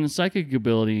and psychic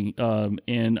ability.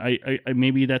 And I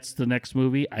maybe that's the next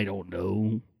movie. I don't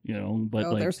know.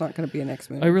 But there's not going to be a next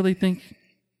movie. I really think.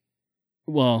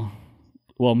 Well,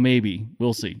 maybe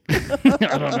we'll see. I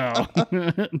don't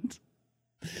know.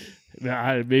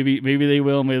 Maybe they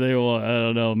will, maybe they won't. I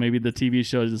don't know. Maybe the TV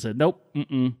show just said nope,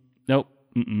 nope.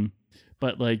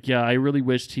 But like, yeah, I really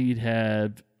wished he'd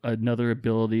had another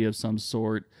ability of some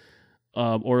sort,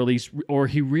 or at least, or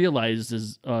he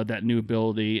realizes that new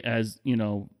ability as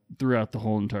throughout the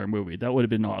whole entire movie. That would have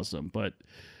been awesome. But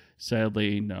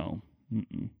sadly, no.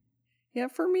 Yeah,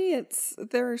 for me,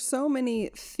 there are so many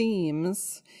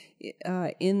themes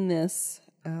in this.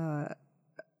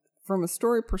 From a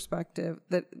story perspective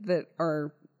that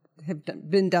have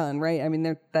been done, right? I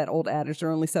mean, that old adage, there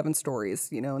are only 7 stories,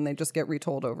 and they just get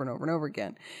retold over and over and over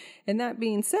again. And that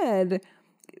being said,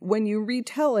 when you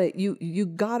retell it, you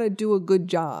gotta do a good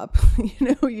job.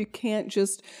 You can't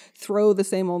just throw the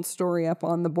same old story up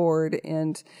on the board,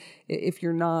 and if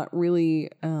you're not really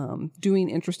doing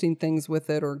interesting things with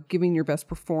it or giving your best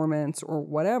performance or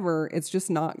whatever, it's just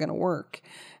not gonna work.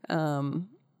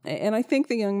 And I think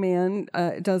the young man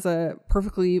does a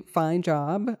perfectly fine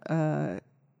job.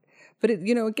 But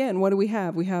again, what do we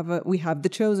have? We have the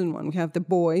chosen one. We have the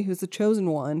boy who's the chosen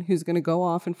one who's going to go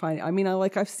off and find. I mean,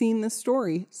 I've seen this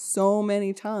story so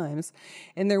many times,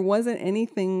 and there wasn't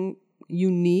anything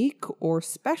unique or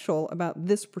special about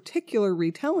this particular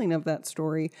retelling of that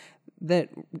story that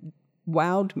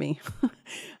wowed me.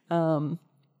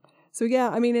 So yeah,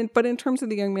 I mean, but in terms of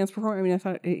the young man's performance, I mean, I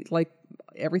thought like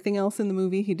everything else in the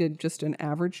movie, he did just an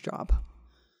average job.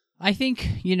 I think,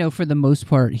 for the most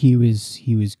part, he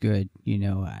was good.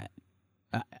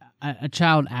 A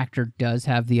child actor does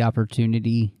have the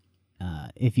opportunity,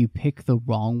 if you pick the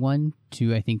wrong one,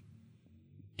 to, I think,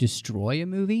 destroy a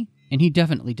movie. And he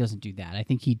definitely doesn't do that. I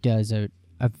think he does a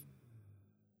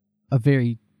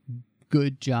very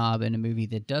good job in a movie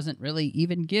that doesn't really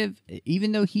even give,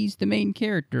 even though he's the main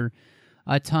character,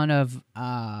 a ton of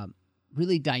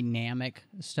really dynamic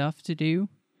stuff to do.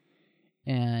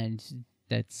 And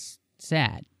that's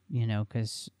sad,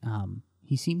 because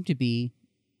he seemed to be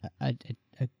a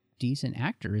decent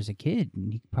actor as a kid,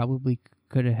 and he probably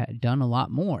could have done a lot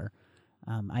more.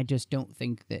 I just don't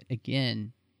think that,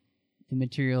 again, the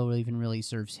material even really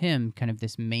serves him, kind of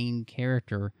this main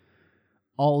character,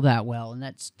 all that well, and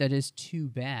that is too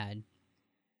bad,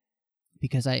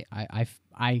 because I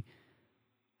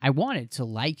wanted to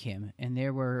like him, and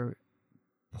there were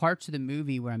parts of the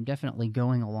movie where I'm definitely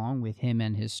going along with him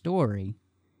and his story.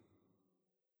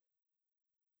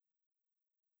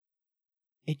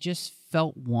 It just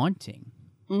felt wanting.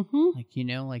 Mm-hmm.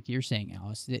 Like you're saying,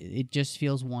 Alice, it just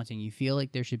feels wanting. You feel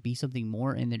like there should be something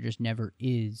more, and there just never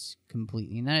is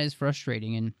completely, and that is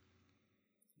frustrating. And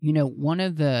one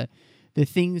of the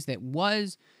things that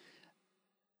was,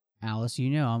 Alice,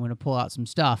 I'm going to pull out some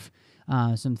stuff,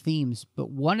 some themes, but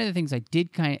one of the things I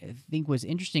did kind of think was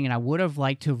interesting, and I would have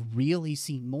liked to really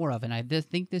seen more of, and I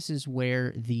think this is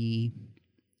where the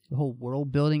whole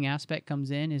world building aspect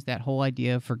comes in, is that whole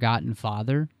idea of forgotten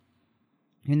father.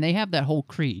 And they have that whole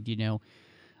creed,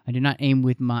 I do not aim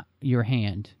with your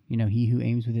hand. He who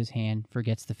aims with his hand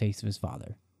forgets the face of his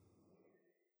father.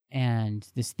 And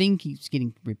this thing keeps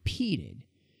getting repeated.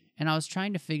 And I was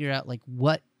trying to figure out, like,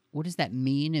 what does that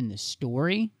mean in the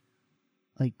story?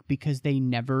 Like, because they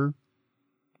never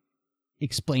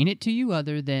explain it to you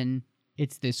other than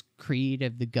it's this creed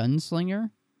of the gunslinger.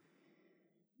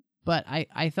 But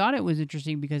I thought it was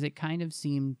interesting because it kind of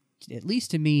seemed, at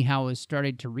least to me, how I was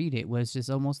started to read it, was just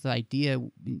almost the idea,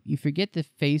 you forget the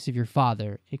face of your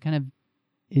father. It kind of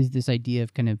is this idea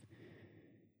of kind of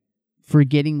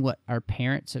forgetting what our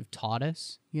parents have taught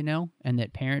us, and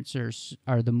that parents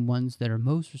are the ones that are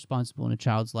most responsible in a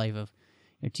child's life of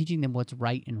teaching them what's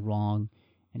right and wrong.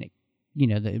 And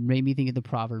it made me think of the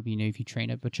proverb, if you train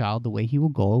up a child the way he will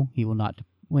go, he will not,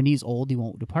 when he's old, he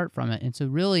won't depart from it. And so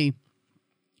really,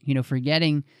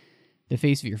 forgetting the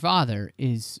face of your father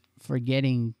is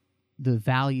forgetting the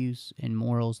values and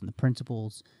morals and the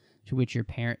principles to which your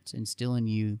parents instill in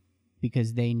you,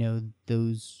 because they know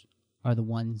those are the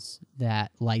ones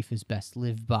that life is best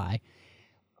lived by.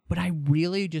 But I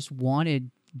really just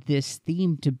wanted this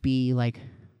theme to be like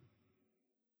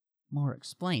more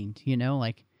explained,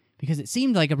 like because it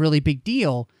seemed like a really big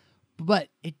deal, but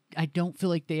I don't feel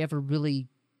like they ever really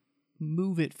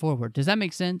move it forward. Does that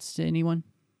make sense to anyone?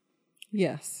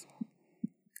 Yes.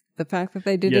 The fact that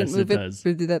they didn't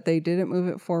that they didn't move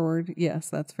it forward, yes,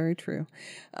 that's very true.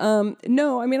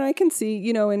 No, I mean I can see,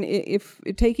 and if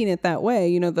taking it that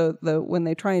way, the when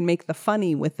they try and make the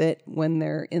funny with it when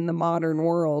they're in the modern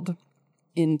world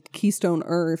in Keystone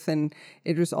Earth, and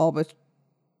Idris Elba,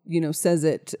 says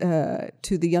it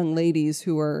to the young ladies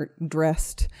who are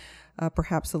dressed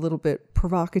perhaps a little bit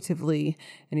provocatively,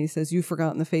 and he says, "You've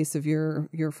forgotten the face of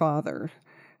your father."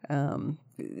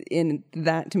 And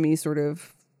that to me sort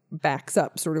of backs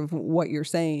up sort of what you're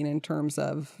saying in terms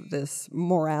of this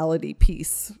morality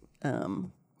piece. If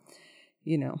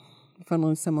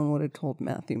only someone would have told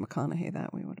Matthew McConaughey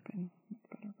that, we would have been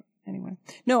better. But anyway,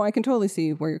 no, I can totally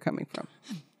see where you're coming from.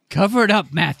 Cover it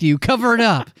up, Matthew. Cover it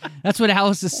up. That's what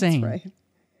Alice is saying. Right.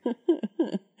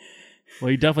 Well,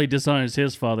 he definitely dishonors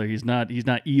his father. He's not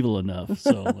evil enough,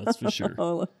 so that's for sure.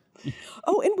 Oh,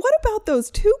 and what about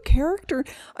those two characters?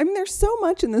 I mean, there's so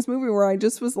much in this movie where I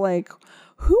just was like,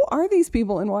 who are these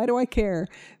people and why do I care?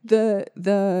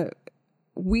 The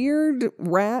weird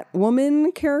rat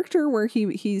woman character where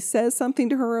he says something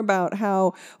to her about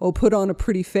how, put on a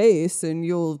pretty face and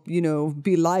you'll,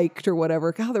 be liked or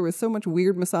whatever. God, there was so much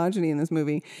weird misogyny in this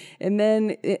movie. And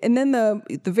then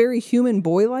the very human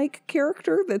boy-like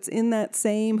character that's in that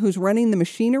same, who's running the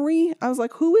machinery. I was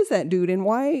like, who is that dude? And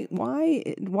why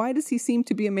does he seem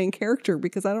to be a main character?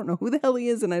 Because I don't know who the hell he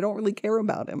is and I don't really care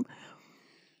about him.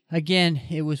 Again,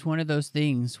 it was one of those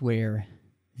things where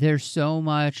there's so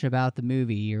much about the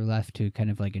movie you're left to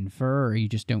kind of like infer or you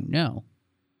just don't know.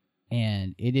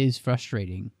 And it is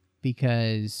frustrating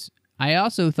because I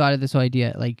also thought of this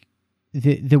idea, like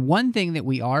the one thing that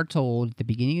we are told at the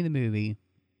beginning of the movie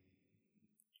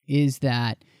is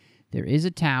that there is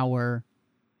a tower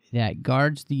that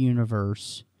guards the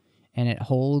universe and it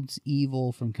holds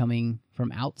evil from coming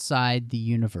from outside the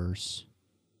universe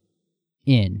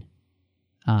in.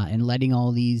 And letting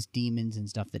all these demons and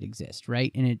stuff that exist,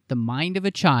 right? And the mind of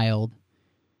a child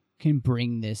can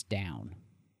bring this down.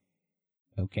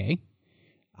 Okay,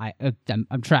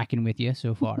 I'm tracking with you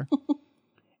so far.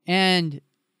 And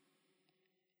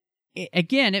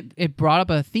it brought up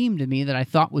a theme to me that I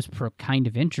thought was kind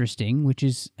of interesting, which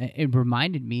is it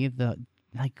reminded me of and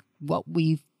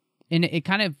it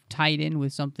kind of tied in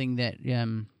with something that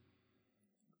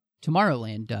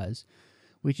Tomorrowland does,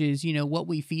 which is, what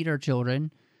we feed our children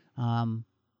and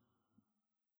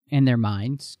their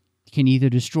minds can either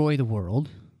destroy the world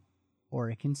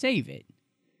or it can save it.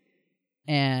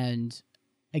 And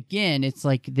again, it's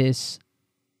like this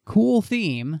cool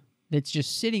theme that's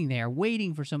just sitting there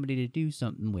waiting for somebody to do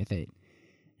something with it.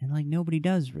 And like nobody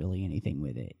does really anything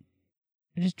with it.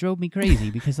 It just drove me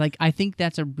crazy because like I think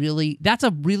that's a really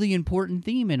important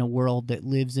theme in a world that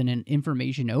lives in an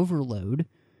information overload,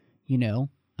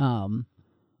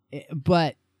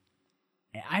 but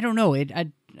I don't know. It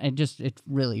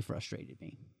really frustrated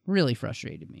me. Really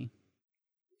frustrated me.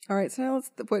 All right, so now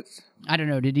I don't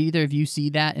know. Did either of you see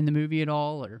that in the movie at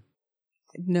all, or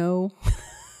no?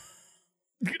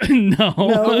 No.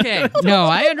 Okay. No,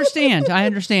 I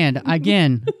understand.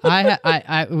 Again,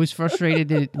 I was frustrated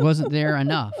that it wasn't there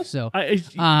enough. So, I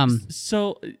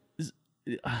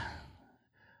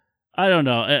don't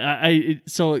know.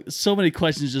 So many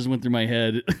questions just went through my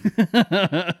head.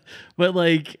 But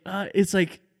like, it's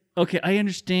like, okay, I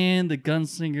understand the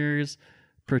gunslingers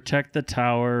protect the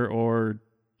tower or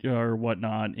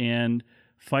whatnot and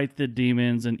fight the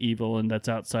demons and evil and that's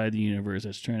outside the universe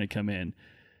that's trying to come in.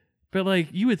 But like,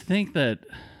 you would think that,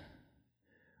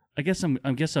 I guess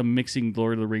I'm mixing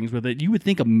Lord of the Rings with it. You would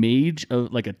think a mage,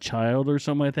 like a child or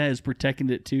something like that, is protecting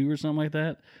it too or something like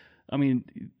that. I mean,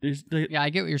 I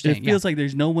get what you're saying. It feels like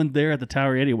there's no one there at the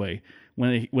tower anyway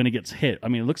when it gets hit. I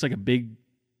mean, it looks like a big,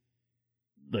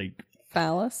 like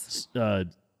phallus.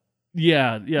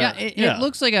 Yeah. It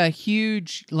looks like a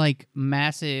huge, like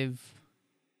massive.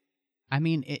 I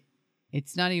mean,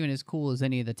 it's not even as cool as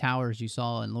any of the towers you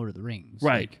saw in Lord of the Rings.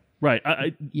 Right. Right.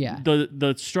 Yeah.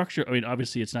 The structure. I mean,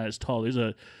 obviously, it's not as tall. There's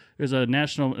a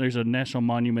national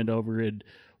monument over in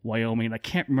Wyoming. I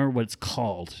can't remember what it's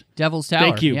called. Devil's Tower.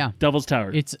 Thank you. Yeah. Devil's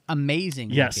Tower. It's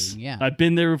amazing. Yes. Looking. Yeah. I've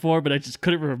been there before, but I just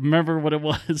couldn't remember what it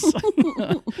was.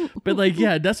 But like,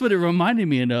 yeah, that's what it reminded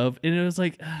me of. And it was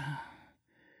like,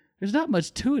 there's not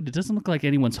much to it. It doesn't look like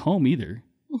anyone's home either.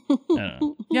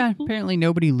 Yeah. Apparently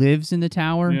nobody lives in the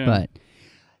tower, but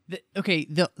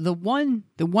the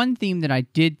one theme that I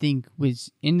did think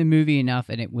was in the movie enough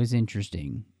and it was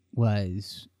interesting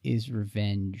is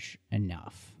revenge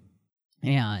enough?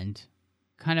 And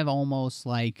kind of almost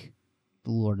like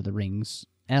the Lord of the Rings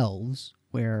elves,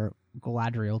 where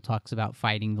Galadriel talks about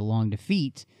fighting the long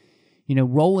defeat. You know,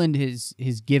 Roland has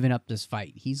given up this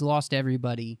fight. He's lost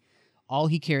everybody. All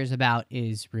he cares about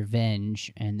is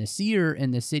revenge. And the seer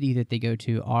in the city that they go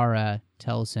to, Ara,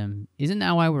 tells him, isn't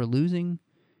that why we're losing?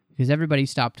 Because everybody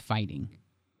stopped fighting.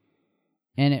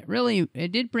 And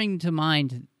it did bring to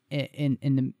mind,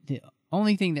 in the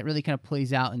only thing that really kind of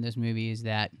plays out in this movie is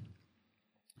that,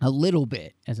 a little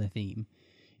bit as a theme,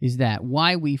 is that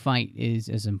why we fight is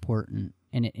as important,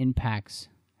 and it impacts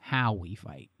how we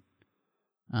fight.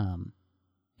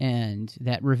 And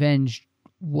that revenge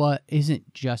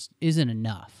isn't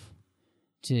enough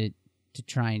to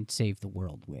try and save the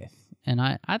world with. And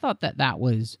I thought that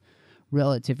was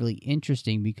relatively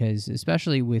interesting, because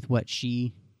especially with what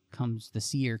the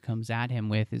seer comes at him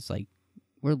with, it's like,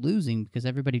 we're losing because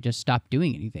everybody just stopped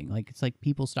doing anything. Like, it's like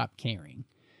people stopped caring.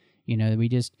 You know, we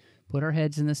just put our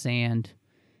heads in the sand,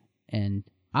 and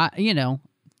in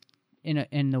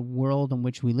the world in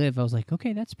which we live, I was like,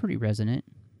 okay, that's pretty resonant.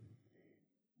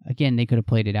 Again, they could have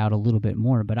played it out a little bit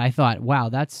more, but I thought, wow,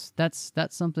 that's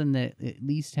something that at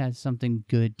least has something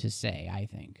good to say, I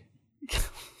think.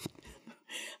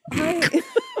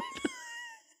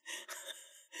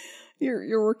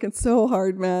 You're working so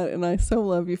hard, Matt, and I so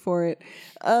love you for it.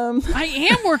 I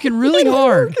am working really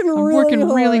hard. I'm working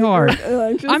really hard.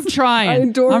 I'm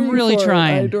trying. I'm really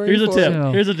trying. Here's a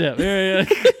tip. Here's a tip. Yeah.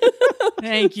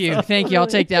 Thank you. I'll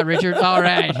take that, Richard. All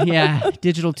right. Yeah.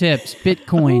 Digital tips.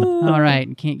 Bitcoin. All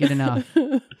right. Can't get enough.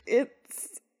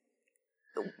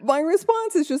 My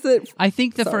response is just that I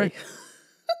think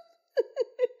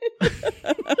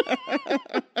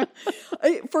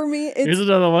for me, here's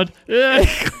another one.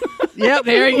 Yep,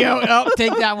 there you go. Oh,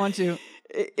 take that one too.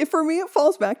 For me, it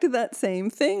falls back to that same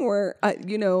thing where,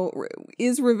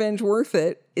 is revenge worth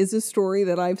it? Is a story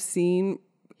that I've seen.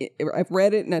 I've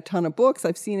read it in a ton of books.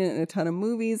 I've seen it in a ton of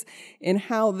movies. And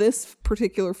how this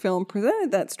particular film presented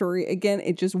that story, again,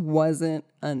 it just wasn't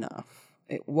enough.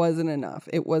 It wasn't enough.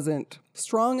 It wasn't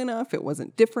strong enough. It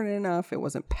wasn't different enough. It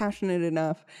wasn't passionate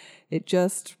enough. It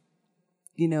just,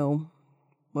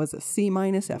 was a C-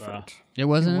 effort. It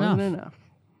wasn't enough.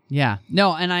 Yeah.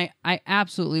 No, and I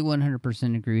absolutely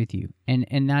 100% agree with you.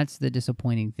 And that's the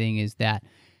disappointing thing, is that,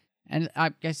 and I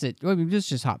guess let's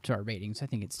just hop to our ratings. I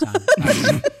think it's time.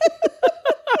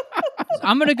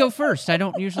 I'm going to go first. I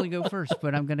don't usually go first,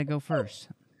 but I'm going to go first.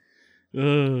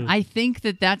 I think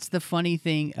that's the funny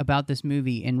thing about this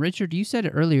movie. And Richard, you said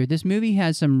it earlier, this movie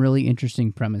has some really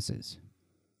interesting premises,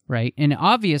 right? And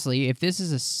obviously, if this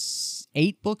is a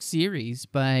 8-book series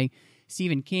by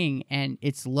Stephen King, and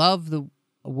it's loved the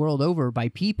world over by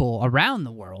people around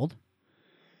the world,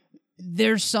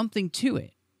 there's something to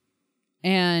it.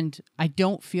 And I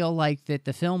don't feel like that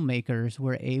the filmmakers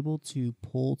were able to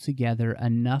pull together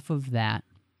enough of that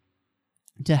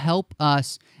to help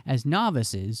us as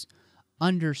novices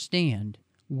understand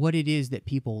what it is that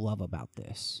people love about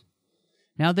this.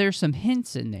 Now, there's some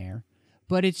hints in there,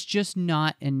 but it's just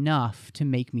not enough to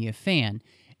make me a fan.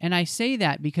 And I say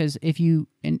that because if you,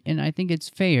 and I think it's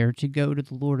fair to go to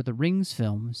the Lord of the Rings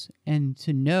films and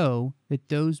to know that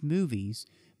those movies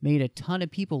made a ton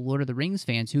of people Lord of the Rings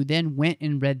fans who then went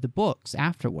and read the books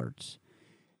afterwards.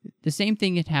 The same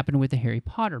thing had happened with the Harry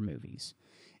Potter movies.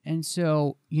 And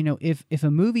so, if a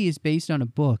movie is based on a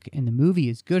book and the movie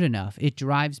is good enough, it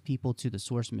drives people to the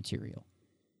source material,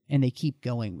 and they keep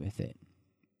going with it.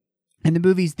 And the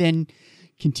movies then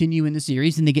continue in the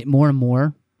series, and they get more and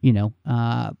more,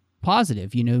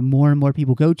 positive. More and more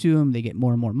people go to them, they get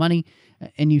more and more money,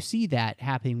 and you see that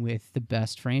happening with the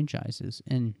best franchises.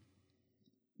 And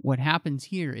what happens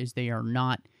here is they are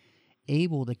not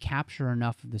able to capture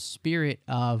enough of the spirit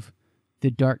of the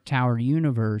Dark Tower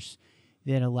universe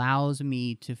that allows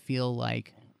me to feel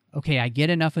like, okay, I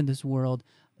get enough in this world.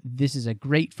 This is a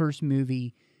great first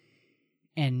movie,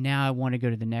 and now I want to go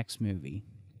to the next movie.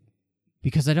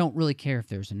 Because I don't really care if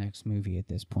there's a next movie at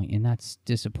this point, and that's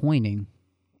disappointing.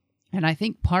 And I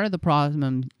think part of the problem,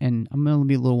 and I'm going to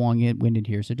be a little long-winded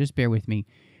here, so just bear with me.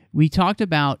 We talked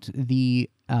about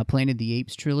the Planet of the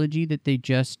Apes trilogy that they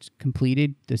just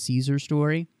completed, the Caesar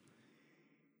story.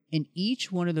 In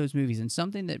each one of those movies, and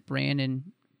something that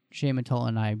Brandon Shamantul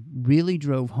and I really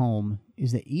drove home,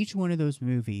 is that each one of those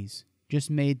movies just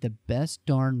made the best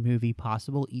darn movie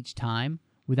possible each time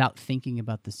without thinking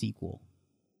about the sequel.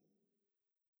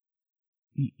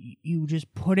 You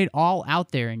just put it all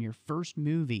out there in your first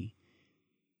movie,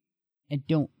 and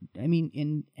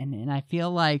and I feel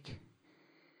like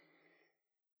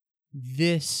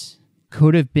this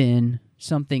could have been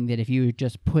something that if you would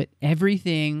just put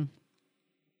everything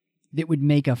that would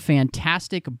make a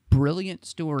fantastic, brilliant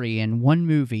story in one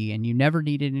movie and you never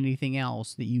needed anything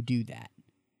else, that you do that.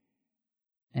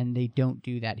 And they don't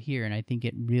do that here, and I think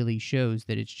it really shows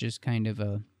that it's just kind of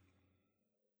a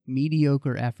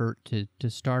mediocre effort to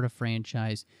start a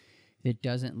franchise that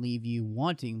doesn't leave you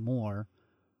wanting more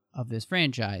of this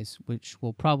franchise, which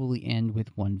will probably end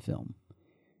with one film.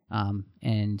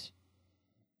 And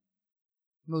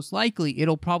most likely,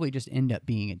 it'll probably just end up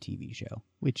being a TV show,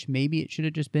 which maybe it should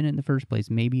have just been in the first place.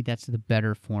 Maybe that's the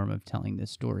better form of telling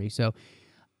this story. So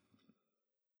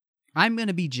I'm going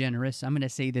to be generous. I'm going to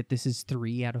say that this is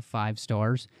 3 out of 5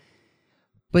 stars.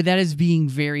 But that is being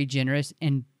very generous.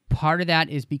 And part of that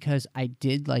is because I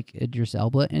did like Idris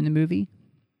Elba in the movie.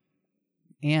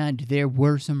 And there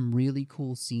were some really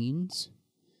cool scenes.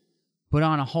 But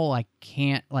on a whole, I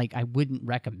wouldn't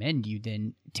recommend you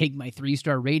then take my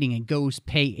 3-star rating and go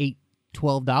pay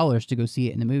 $12 to go see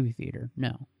it in the movie theater.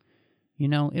 No.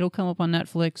 It'll come up on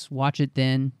Netflix. Watch it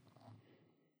then.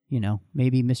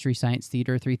 Maybe Mystery Science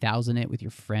Theater 3000 it with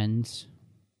your friends.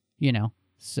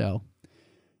 So,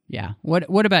 yeah.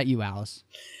 What about you, Alice?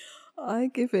 I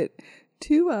give it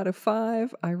 2 out of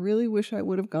 5. I really wish I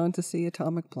would have gone to see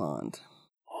Atomic Blonde.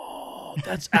 Oh,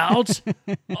 that's out?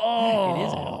 Oh. It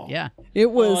is out, yeah.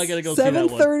 It was I gotta go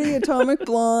 7:30 Atomic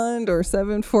Blonde or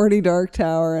 7:40 Dark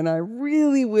Tower, and I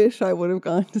really wish I would have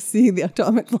gone to see the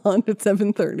Atomic Blonde at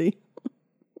 7:30.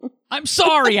 I'm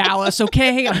sorry, Alice,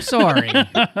 okay? I'm sorry.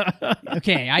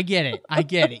 Okay, I get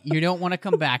it. You don't want to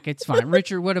come back. It's fine.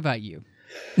 Richard, what about you?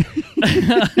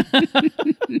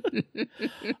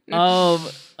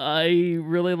 I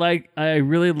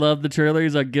really love the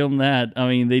trailers. I'll give them that. I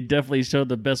mean, they definitely showed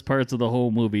the best parts of the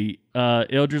whole movie.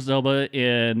 Idris Elba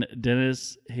and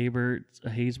Dennis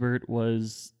Haysbert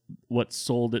was what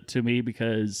sold it to me,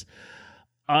 because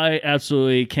I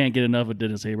absolutely can't get enough of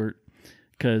Dennis Haysbert,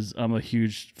 because I'm a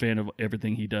huge fan of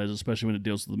everything he does, especially when it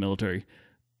deals with the military.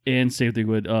 And same thing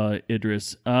with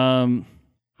Idris. I'm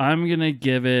going to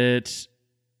give it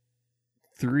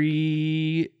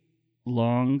 3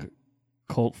 long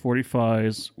Colt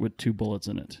 45s with 2 bullets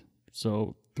in it.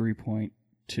 So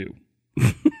 3.2.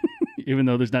 Even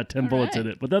though there's not 10 bullets in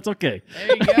it, but that's okay.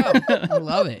 There you go. I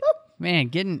love it. Man,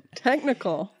 getting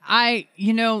technical.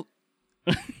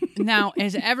 Now,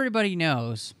 as everybody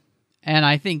knows, and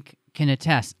I think can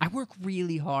attest, I work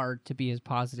really hard to be as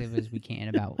positive as we can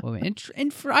about women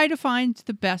and try to find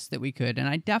the best that we could. And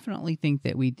I definitely think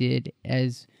that we did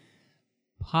as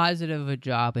positive a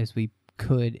job as we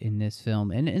could in this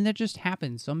film. And that just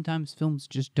happens. Sometimes films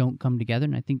just don't come together.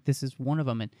 And I think this is one of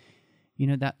them. And,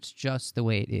 that's just the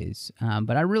way it is.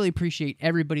 But I really appreciate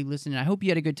everybody listening. I hope you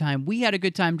had a good time. We had a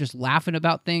good time just laughing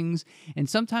about things. And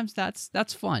sometimes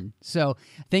that's fun. So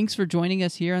thanks for joining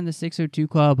us here on the 602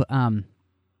 Club.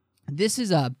 This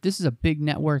is a big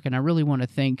network, and I really want to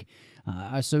thank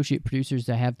associate producers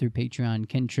I have through Patreon,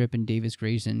 Ken Tripp and Davis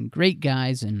Grayson. Great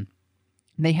guys, and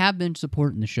they have been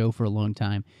supporting the show for a long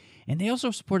time. And they also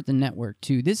support the network,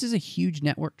 too. This is a huge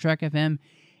network, Trek FM,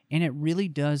 and it really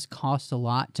does cost a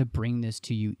lot to bring this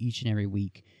to you each and every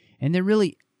week. And there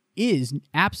really is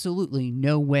absolutely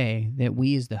no way that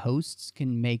we as the hosts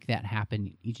can make that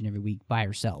happen each and every week by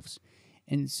ourselves.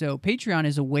 And so Patreon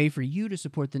is a way for you to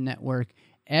support the network.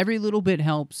 Every little bit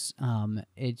helps.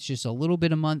 It's just a little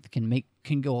bit a month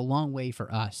can go a long way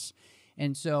for us.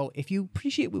 And so if you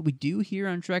appreciate what we do here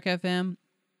on Trek FM,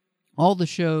 all the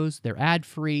shows, they're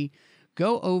ad-free.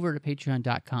 Go over to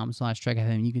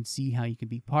patreon.com/TrekFM. You can see how you can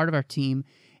be part of our team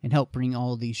and help bring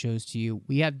all of these shows to you.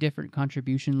 We have different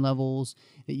contribution levels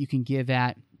that you can give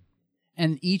at.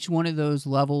 And each one of those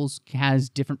levels has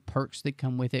different perks that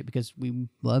come with it, because we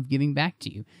love giving back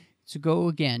to you. So go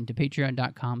again to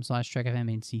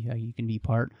patreon.com/TrekFM and see how you can be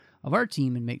part of our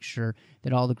team and make sure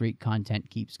that all the great content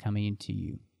keeps coming into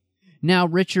you. Now,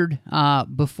 Richard,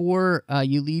 before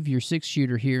you leave your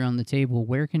 6-shooter here on the table,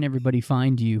 where can everybody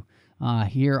find you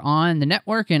here on the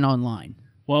network and online?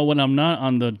 Well, when I'm not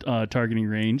on the targeting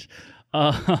range,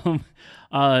 I'm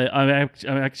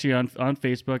actually on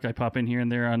Facebook. I pop in here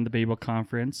and there on the Babel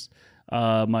Conference.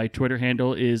 My Twitter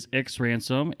handle is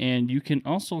xransom, and you can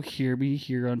also hear me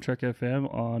here on Trek FM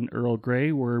on Earl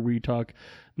Grey, where we talk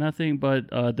nothing but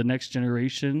the next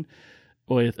generation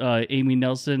with Amy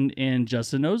Nelson and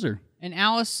Justin Ozer. And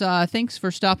Alice, thanks for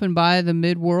stopping by the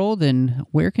Midworld. And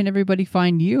where can everybody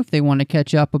find you if they want to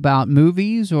catch up about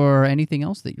movies or anything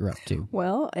else that you're up to?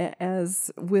 Well, as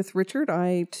with Richard,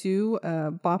 I too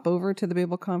bop over to the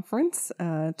Babel Conference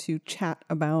to chat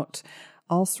about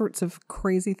all sorts of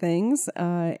crazy things.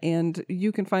 And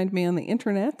you can find me on the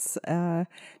internets.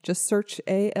 Just search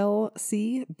ALCBKR.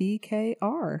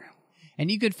 And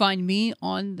you could find me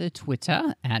on the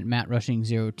Twitter at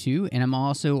MattRushing02, and I'm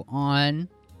also on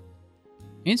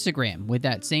Instagram with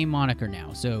that same moniker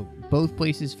now. So both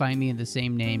places find me in the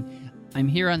same name. I'm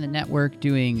here on the network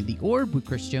doing The Orb with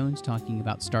Chris Jones, talking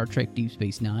about Star Trek Deep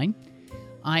Space Nine.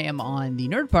 I am on the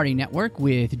Nerd Party Network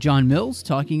with John Mills,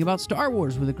 talking about Star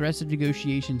Wars with Aggressive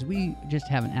Negotiations. We just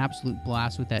have an absolute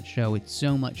blast with that show. It's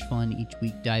so much fun each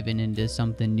week diving into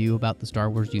something new about the Star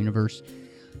Wars universe.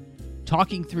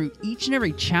 Talking through each and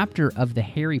every chapter of the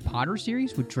Harry Potter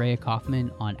series with Drea Kaufman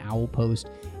on Owl Post.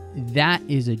 That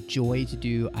is a joy to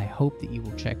do. I hope that you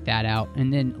will check that out.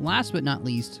 And then last but not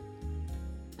least,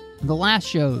 the last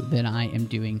show that I am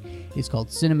doing is called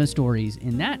Cinema Stories,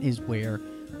 and that is where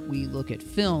we look at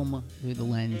film through the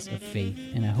lens of faith,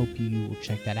 and I hope you will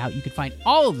check that out. You can find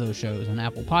all of those shows on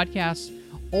Apple Podcasts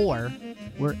or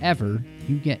wherever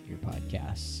you get your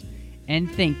podcasts.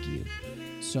 And thank you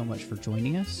so much for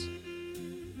joining us.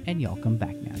 And y'all come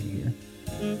back now to here.